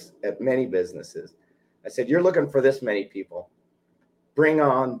this at many businesses. I said, you're looking for this many people. Bring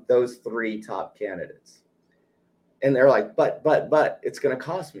on those 3 top candidates. And they're like, but it's going to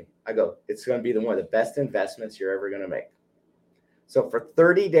cost me. I go, it's going to be one of the best investments you're ever going to make. So for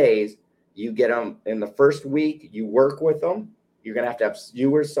 30 days, you get them in the first week, you work with them. You're going to have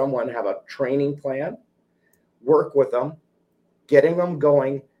you or someone have a training plan, work with them, getting them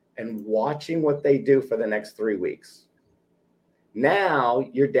going and watching what they do for the next 3 weeks. Now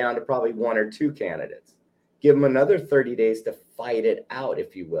you're down to probably 1 or 2 candidates. Give them another 30 days to fight it out,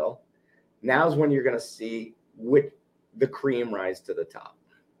 if you will. Now's when you're going to see the cream rise to the top.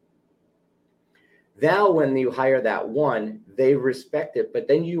 Now, when you hire that one, they respect it, but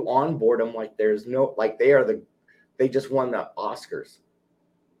then you onboard them like they just won the Oscars.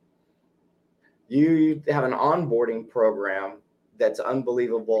 You have an onboarding program that's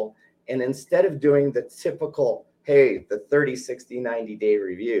unbelievable. And instead of doing the typical, hey, the 30, 60, 90-day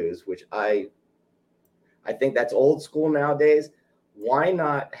reviews, which I think that's old school nowadays, why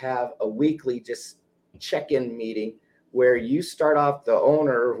not have a weekly just check-in meeting where you start off, the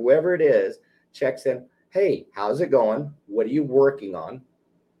owner, whoever it is, checks in, hey, how's it going? What are you working on?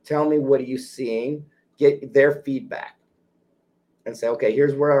 Tell me, what are you seeing? Get their feedback and say, okay,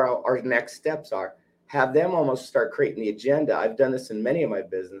 here's where our next steps are. Have them almost start creating the agenda. I've done this in many of my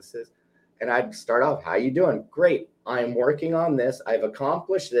businesses. And I'd start off, how you doing? Great. I'm working on this. I've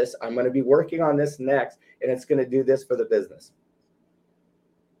accomplished this. I'm going to be working on this next, and it's going to do this for the business.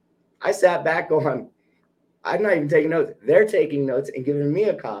 I sat back going, I'm not even taking notes. They're taking notes and giving me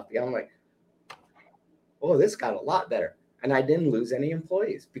a copy. I'm like, oh, this got a lot better. And I didn't lose any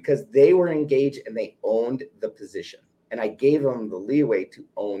employees because they were engaged and they owned the position. And I gave them the leeway to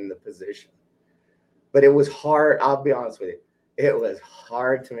own the position. But it was hard. I'll be honest with you. It was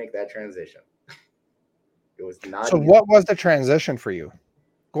hard to make that transition. It was not So easy. what was the transition for you?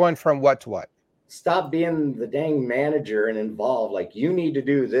 Going from what to what? Stop being the dang manager and involved. Like, you need to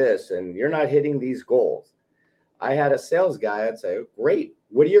do this and you're not hitting these goals. I had a sales guy. I'd say, great.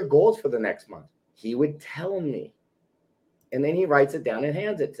 what are your goals for the next month? He would tell me. And then he writes it down and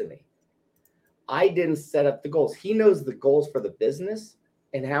hands it to me. I didn't set up the goals. He knows the goals for the business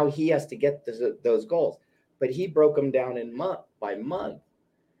and how he has to get those goals. But he broke them down in month by month.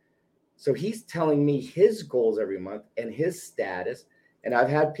 So he's telling me his goals every month and his status. And I've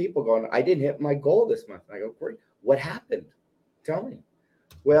had people going, I didn't hit my goal this month. And I go, great. What happened? Tell me.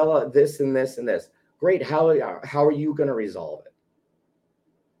 Well, this and this and this. Great. How are you going to resolve it?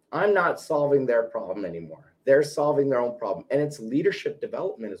 I'm not solving their problem anymore. They're solving their own problem. And it's leadership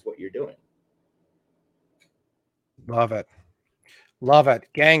development is what you're doing. Love it. Love it.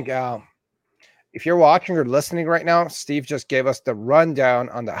 Gang, if you're watching or listening right now, Steve just gave us the rundown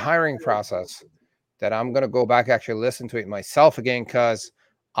on the hiring process that I'm going to go back, actually listen to it myself again, because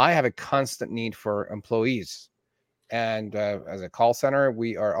I have a constant need for employees. And as a call center,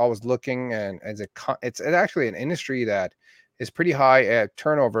 we are always looking, and it's actually an industry that is pretty high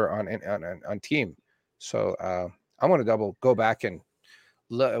turnover on team. So I want to go back and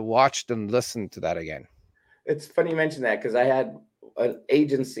watch and listen to that again. It's funny you mention that, because I had an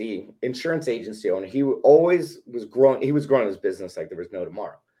insurance agency owner. He always was growing. He was growing his business like there was no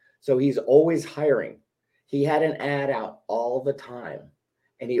tomorrow. So he's always hiring. He had an ad out all the time,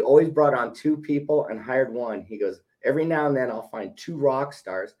 and he always brought on 2 people and hired one. He goes, every now and then I'll find 2 rock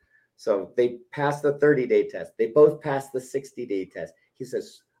stars. So they passed the 30-day test. They both passed the 60-day test. He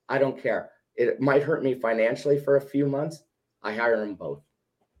says, I don't care. It might hurt me financially for a few months. I hire them both.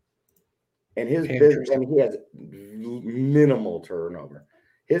 And his business, I mean, he has minimal turnover.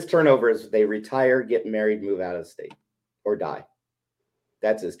 His turnover is they retire, get married, move out of the state, or die.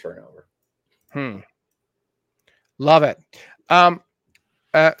 That's his turnover. Love it.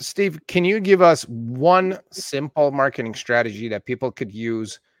 Steve, can you give us one simple marketing strategy that people could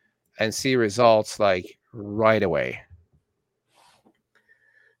use and see results like right away?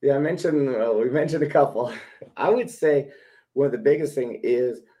 Yeah, we mentioned a couple. I would say one of the biggest thing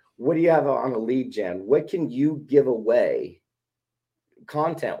is, what do you have on a lead gen? What can you give away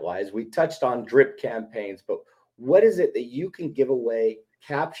content-wise? We touched on drip campaigns, but what is it that you can give away,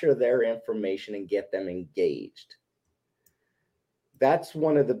 capture their information, and get them engaged? That's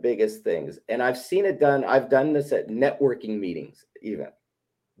one of the biggest things. And I've seen it done. I've done this at networking meetings, even.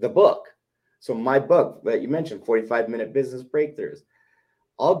 The book. So my book that you mentioned, 45-minute business breakthroughs.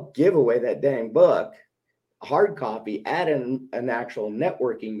 I'll give away that dang book, hard copy, at an actual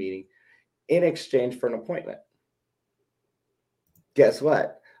networking meeting in exchange for an appointment. Guess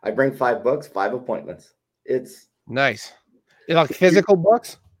what? I bring 5 books, 5 appointments. It's nice. You like physical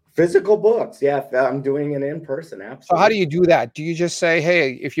books? Physical books. Yeah, I'm doing it in person. Absolutely. So how do you do that? Do you just say,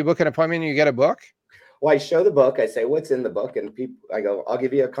 hey, if you book an appointment, you get a book? Well, I show the book. I say, what's in the book? And I go, I'll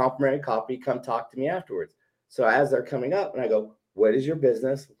give you a complimentary copy. Come talk to me afterwards. So as they're coming up, and I go, what is your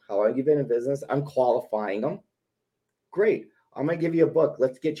business? How long have you been in business? I'm qualifying them. Great. I'm going to give you a book.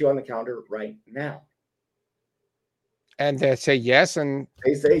 Let's get you on the calendar right now. And they say yes. And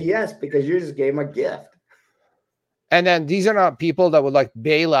they say yes, because you just gave them a gift. And then these are not people that would like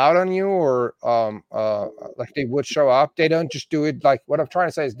bail out on you, or like they would show up. They don't just do it. Like, what I'm trying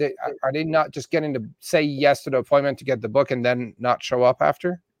to say is, are they not just getting to say yes to the appointment to get the book and then not show up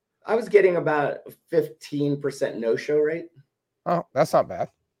after? I was getting about 15% no-show rate. Oh, that's not bad.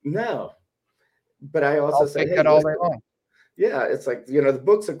 No, but I also say, hey, all day long. Yeah, it's like, the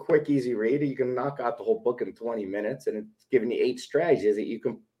book's a quick, easy read. You can knock out the whole book in 20 minutes, and it's giving you 8 strategies that you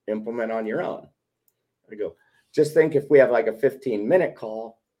can implement on your own. I go, just think if we have like a 15-minute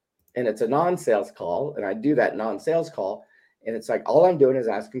call and it's a non-sales call, and I do that non-sales call, and it's like, all I'm doing is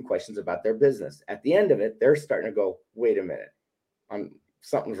asking questions about their business. At the end of it, they're starting to go, wait a minute,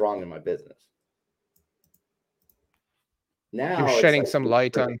 something's wrong in my business. Now you're shedding some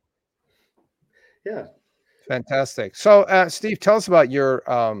light on. Yeah. Fantastic. So, Steve, tell us about your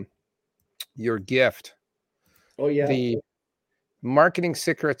gift. Oh, yeah. The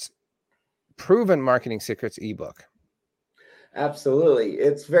Proven Marketing Secrets ebook. Absolutely.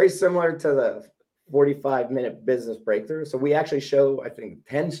 It's very similar to the 45-minute business breakthrough. So we actually show, I think,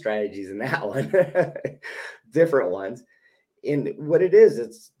 10 strategies in that one, different ones. And what it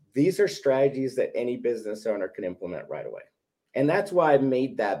is, these are strategies that any business owner can implement right away. And that's why I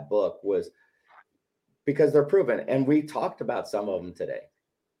made that book, was because they're proven. And we talked about some of them today.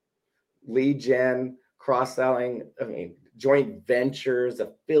 Lead gen, cross-selling, joint ventures,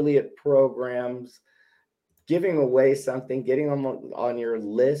 affiliate programs, giving away something, getting them on your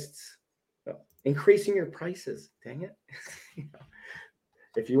lists, increasing your prices. Dang it.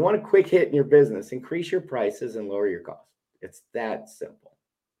 If you want a quick hit in your business, increase your prices and lower your costs. It's that simple.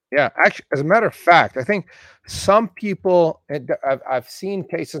 Yeah, actually, as a matter of fact, I think some people, I've seen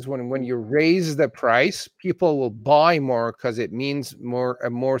cases when you raise the price, people will buy more because it means a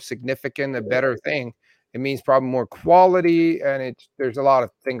more significant, a better thing. It means probably more quality, and there's a lot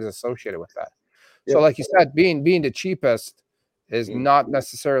of things associated with that. So, Yep. like you said, being the cheapest is Mhm. not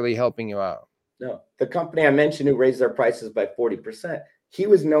necessarily helping you out. No, the company I mentioned who raised their prices by 40%, he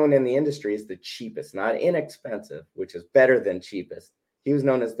was known in the industry as the cheapest, not inexpensive, which is better than cheapest. He was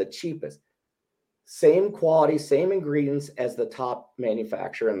known as the cheapest. Same quality, same ingredients as the top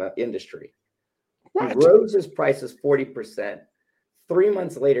manufacturer in the industry. He rose his prices 40%. 3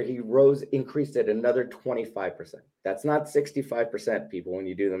 months later, he increased it another 25%. That's not 65%, people, when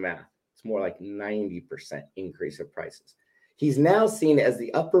you do the math. It's more like 90% increase of prices. He's now seen as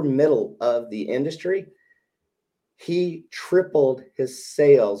the upper middle of the industry. He tripled his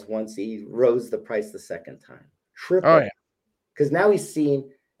sales once he rose the price the second time. Triple. Oh, yeah. Because now he's seen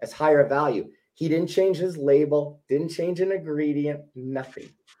as higher value. He didn't change his label, didn't change an ingredient, nothing.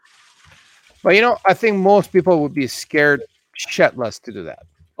 But I think most people would be scared shitless to do that.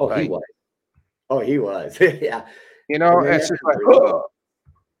 Oh, right? He was. Oh, he was. Yeah. It's just like,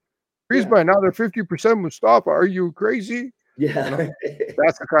 increase by another 50%, Mustafa. Are you crazy? Yeah.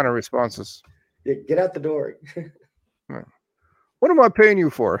 That's the kind of responses. Yeah, get out the door. What am I paying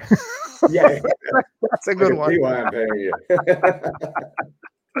you for? Yeah. That's a good one. See why I'm paying you.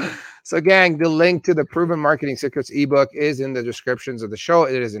 So, gang, the link to the Proven Marketing Secrets ebook is in the descriptions of the show.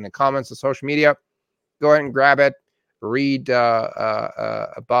 It is in the comments of social media. Go ahead and grab it. Read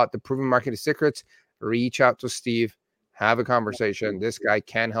about the Proven Marketing Secrets. Reach out to Steve. Have a conversation. This guy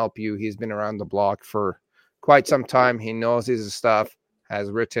can help you. He's been around the block for quite some time. He knows his stuff. Has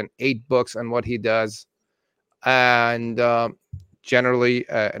written 8 books on what he does. And generally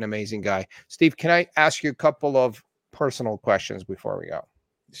an amazing guy. Steve, can I ask you a couple of personal questions before we go?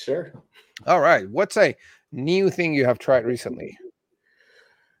 Sure. All right. What's a new thing you have tried recently?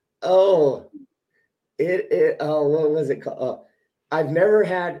 Oh, what was it called? I've never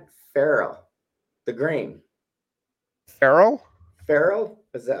had farro, the grain. Farro? Farro?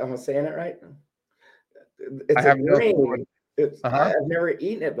 Am I saying it right? It's a grain. I've never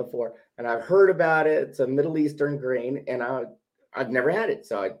eaten it before, and I've heard about it. It's a Middle Eastern grain, and I've never had it,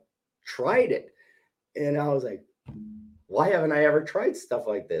 so I tried it, and I was like, why haven't I ever tried stuff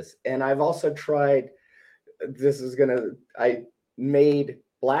like this? And I've also tried. I made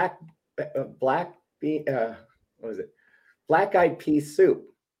black eyed pea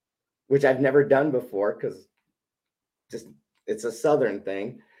soup, which I've never done before because it's a Southern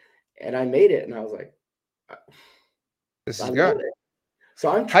thing, and I made it, and I was like, this is good.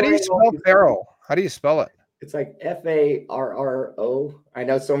 So I'm How do you spell farro? How do you spell it? It's like Farro. I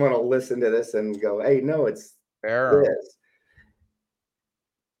know someone will listen to this and go, hey, no, it's farro. This.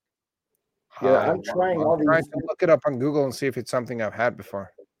 Yeah, I'm trying to look it up on Google and see if it's something I've had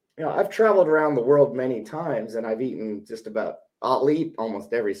before. I've traveled around the world many times, and I've eaten I'll eat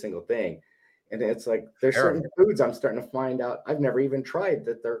almost every single thing. And it's like, there's certain foods I'm starting to find out I've never even tried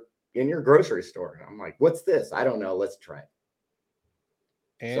that they're in your grocery store. And I'm like, what's this? I don't know. Let's try it.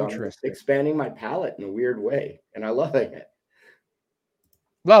 Interesting. So I'm expanding my palate in a weird way, and I love it.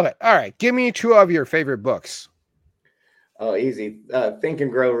 Love it. All right. Give me 2 of your favorite books. Oh, easy. Think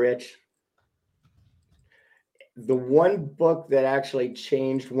and Grow Rich. The one book that actually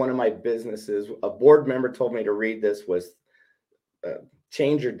changed one of my businesses, a board member told me to read this, was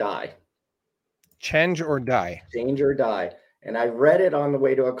Change or Die. Change or Die. Change or Die. And I read it on the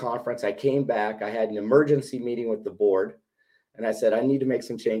way to a conference. I came back. I had an emergency meeting with the board. And I said, I need to make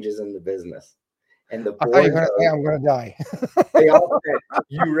some changes in the business. And the board, I'm going to die. They all said,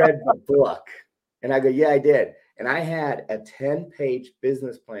 you read the book. And I go, yeah, I did. And I had a 10-page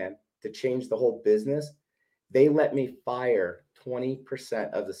business plan to change the whole business. They let me fire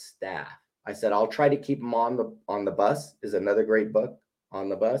 20% of the staff. I said, I'll try to keep them on the bus. Is another great book, On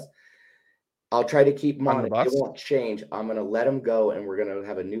the Bus. I'll try to keep them on it. It won't change. I'm going to let them go, and we're going to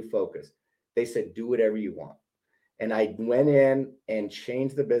have a new focus. They said, do whatever you want. And I went in and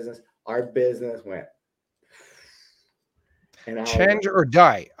changed the business. Our business went. And Change or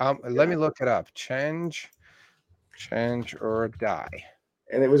Die. Let me look it up. Change or Die.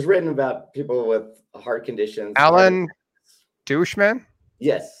 And it was written about people with heart conditions. Alan Douchman?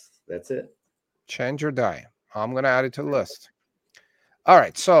 Yes, that's it. Change or Die. I'm going to add it to the list. All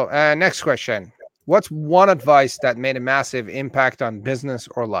right. So next question. What's one advice that made a massive impact on business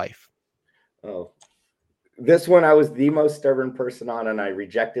or life? Oh, this one I was the most stubborn person on, and I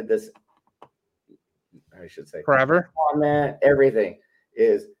rejected this. I should say forever. Comment, everything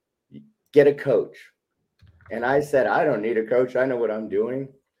is get a coach. And I said, I don't need a coach. I know what I'm doing.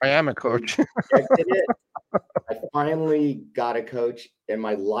 I am a coach. Rejected it. I finally got a coach, and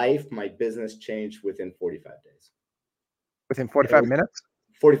my business changed within 45 days. Within 45 minutes?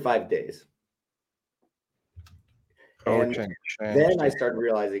 45 days. Coaching. And then I started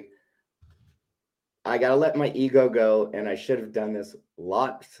realizing I got to let my ego go, and I should have done this a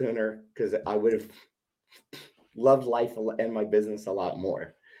lot sooner because I would have loved life and my business a lot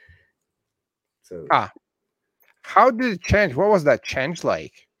more. So, how did it change? What was that change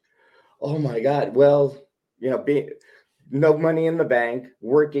like? Oh my God. Well, being no money in the bank,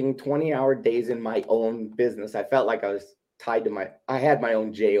 working 20-hour days in my own business. I felt like I was tied to I had my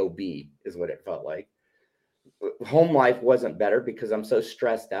own job is what it felt like. Home life wasn't better because I'm so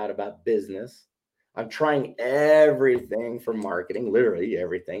stressed out about business. I'm trying everything for marketing, literally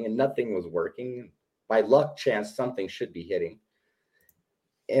everything, and nothing was working. By luck, chance, something should be hitting.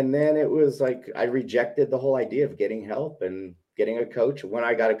 And then it was like I rejected the whole idea of getting help and getting a coach. When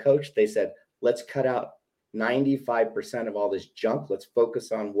I got a coach, they said, let's cut out 95% of all this junk. Let's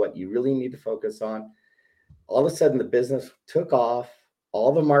focus on what you really need to focus on. All of a sudden, the business took off.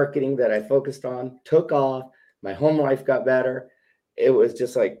 All the marketing that I focused on took off. My home life got better. It was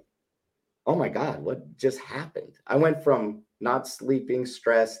just like, oh my God, what just happened? I went from not sleeping,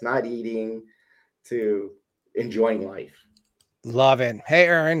 stressed, not eating to enjoying life. Love it. Hey,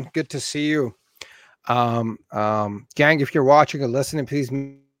 Aaron, good to see you. Gang, if you're watching or listening, please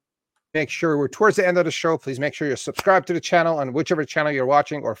make sure we're towards the end of the show. Please make sure you're subscribed to the channel on whichever channel you're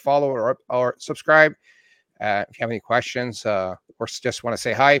watching, or follow or subscribe. If you have any questions or just want to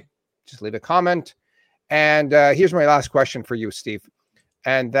say hi, just leave a comment. And here's my last question for you, Steve.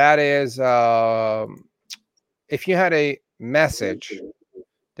 And that is, if you had a message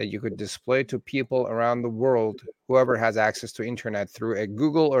that you could display to people around the world, whoever has access to internet, through a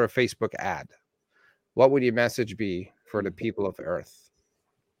Google or a Facebook ad, what would your message be for the people of Earth?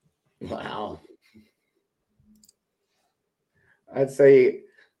 Wow. I'd say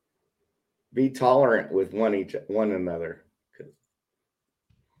be tolerant with one another.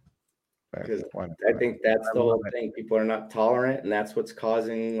 Because I think that's the whole thing. People are not tolerant, and that's what's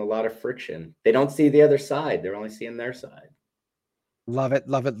causing a lot of friction. They don't see the other side. They're only seeing their side. Love it,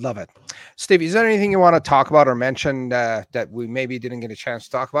 love it, love it. Steve, is there anything you want to talk about or mention that we maybe didn't get a chance to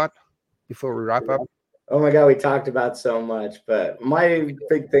talk about before we wrap up? Oh my God, we talked about so much, but my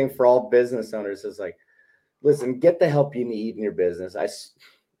big thing for all business owners is like, listen, get the help you need in your business.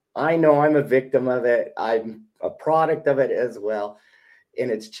 I know I'm a victim of it. I'm a product of it as well. And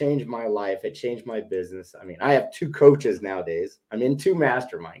it's changed my life. It changed my business. I mean, I have 2 coaches nowadays. I'm in 2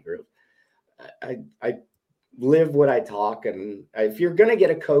 mastermind groups. I live what I talk. And if you're going to get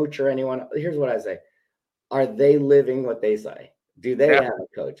a coach or anyone, here's what I say. Are they living what they say? Do they have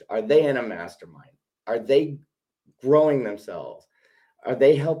a coach? Are they in a mastermind? Are they growing themselves? Are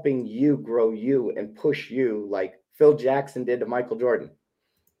they helping you grow you and push you like Phil Jackson did to Michael Jordan?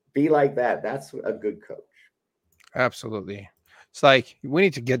 Be like that. That's a good coach. Absolutely. It's like we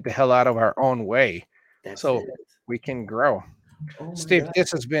need to get the hell out of our own way so we can grow. Steve,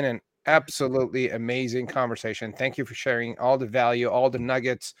 this has been an absolutely amazing conversation. Thank you for sharing all the value, all the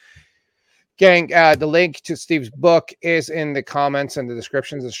nuggets. Gang, the link to Steve's book is in the comments and the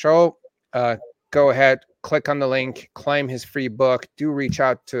descriptions of the show. Go ahead, click on the link, claim his free book. Do reach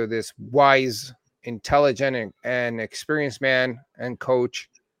out to this wise, intelligent, and experienced man and coach.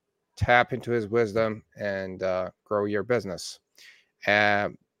 Tap into his wisdom and grow your business.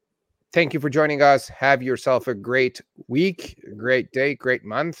 Thank you for joining us. Have yourself a great week, great day, great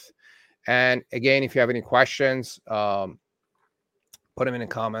month. And again, if you have any questions, put them in the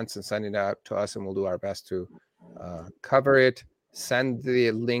comments and send it out to us, and we'll do our best to cover it. Send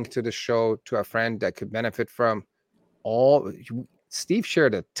the link to the show to a friend that could benefit from all. Steve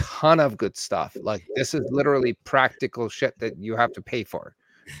shared a ton of good stuff. Like, this is literally practical shit that you have to pay for,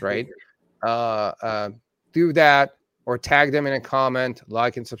 right? Do that, or tag them in a comment,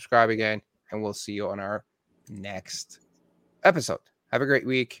 like and subscribe again, and we'll see you on our next episode. Have a great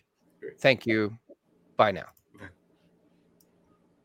week. Thank you. Bye now.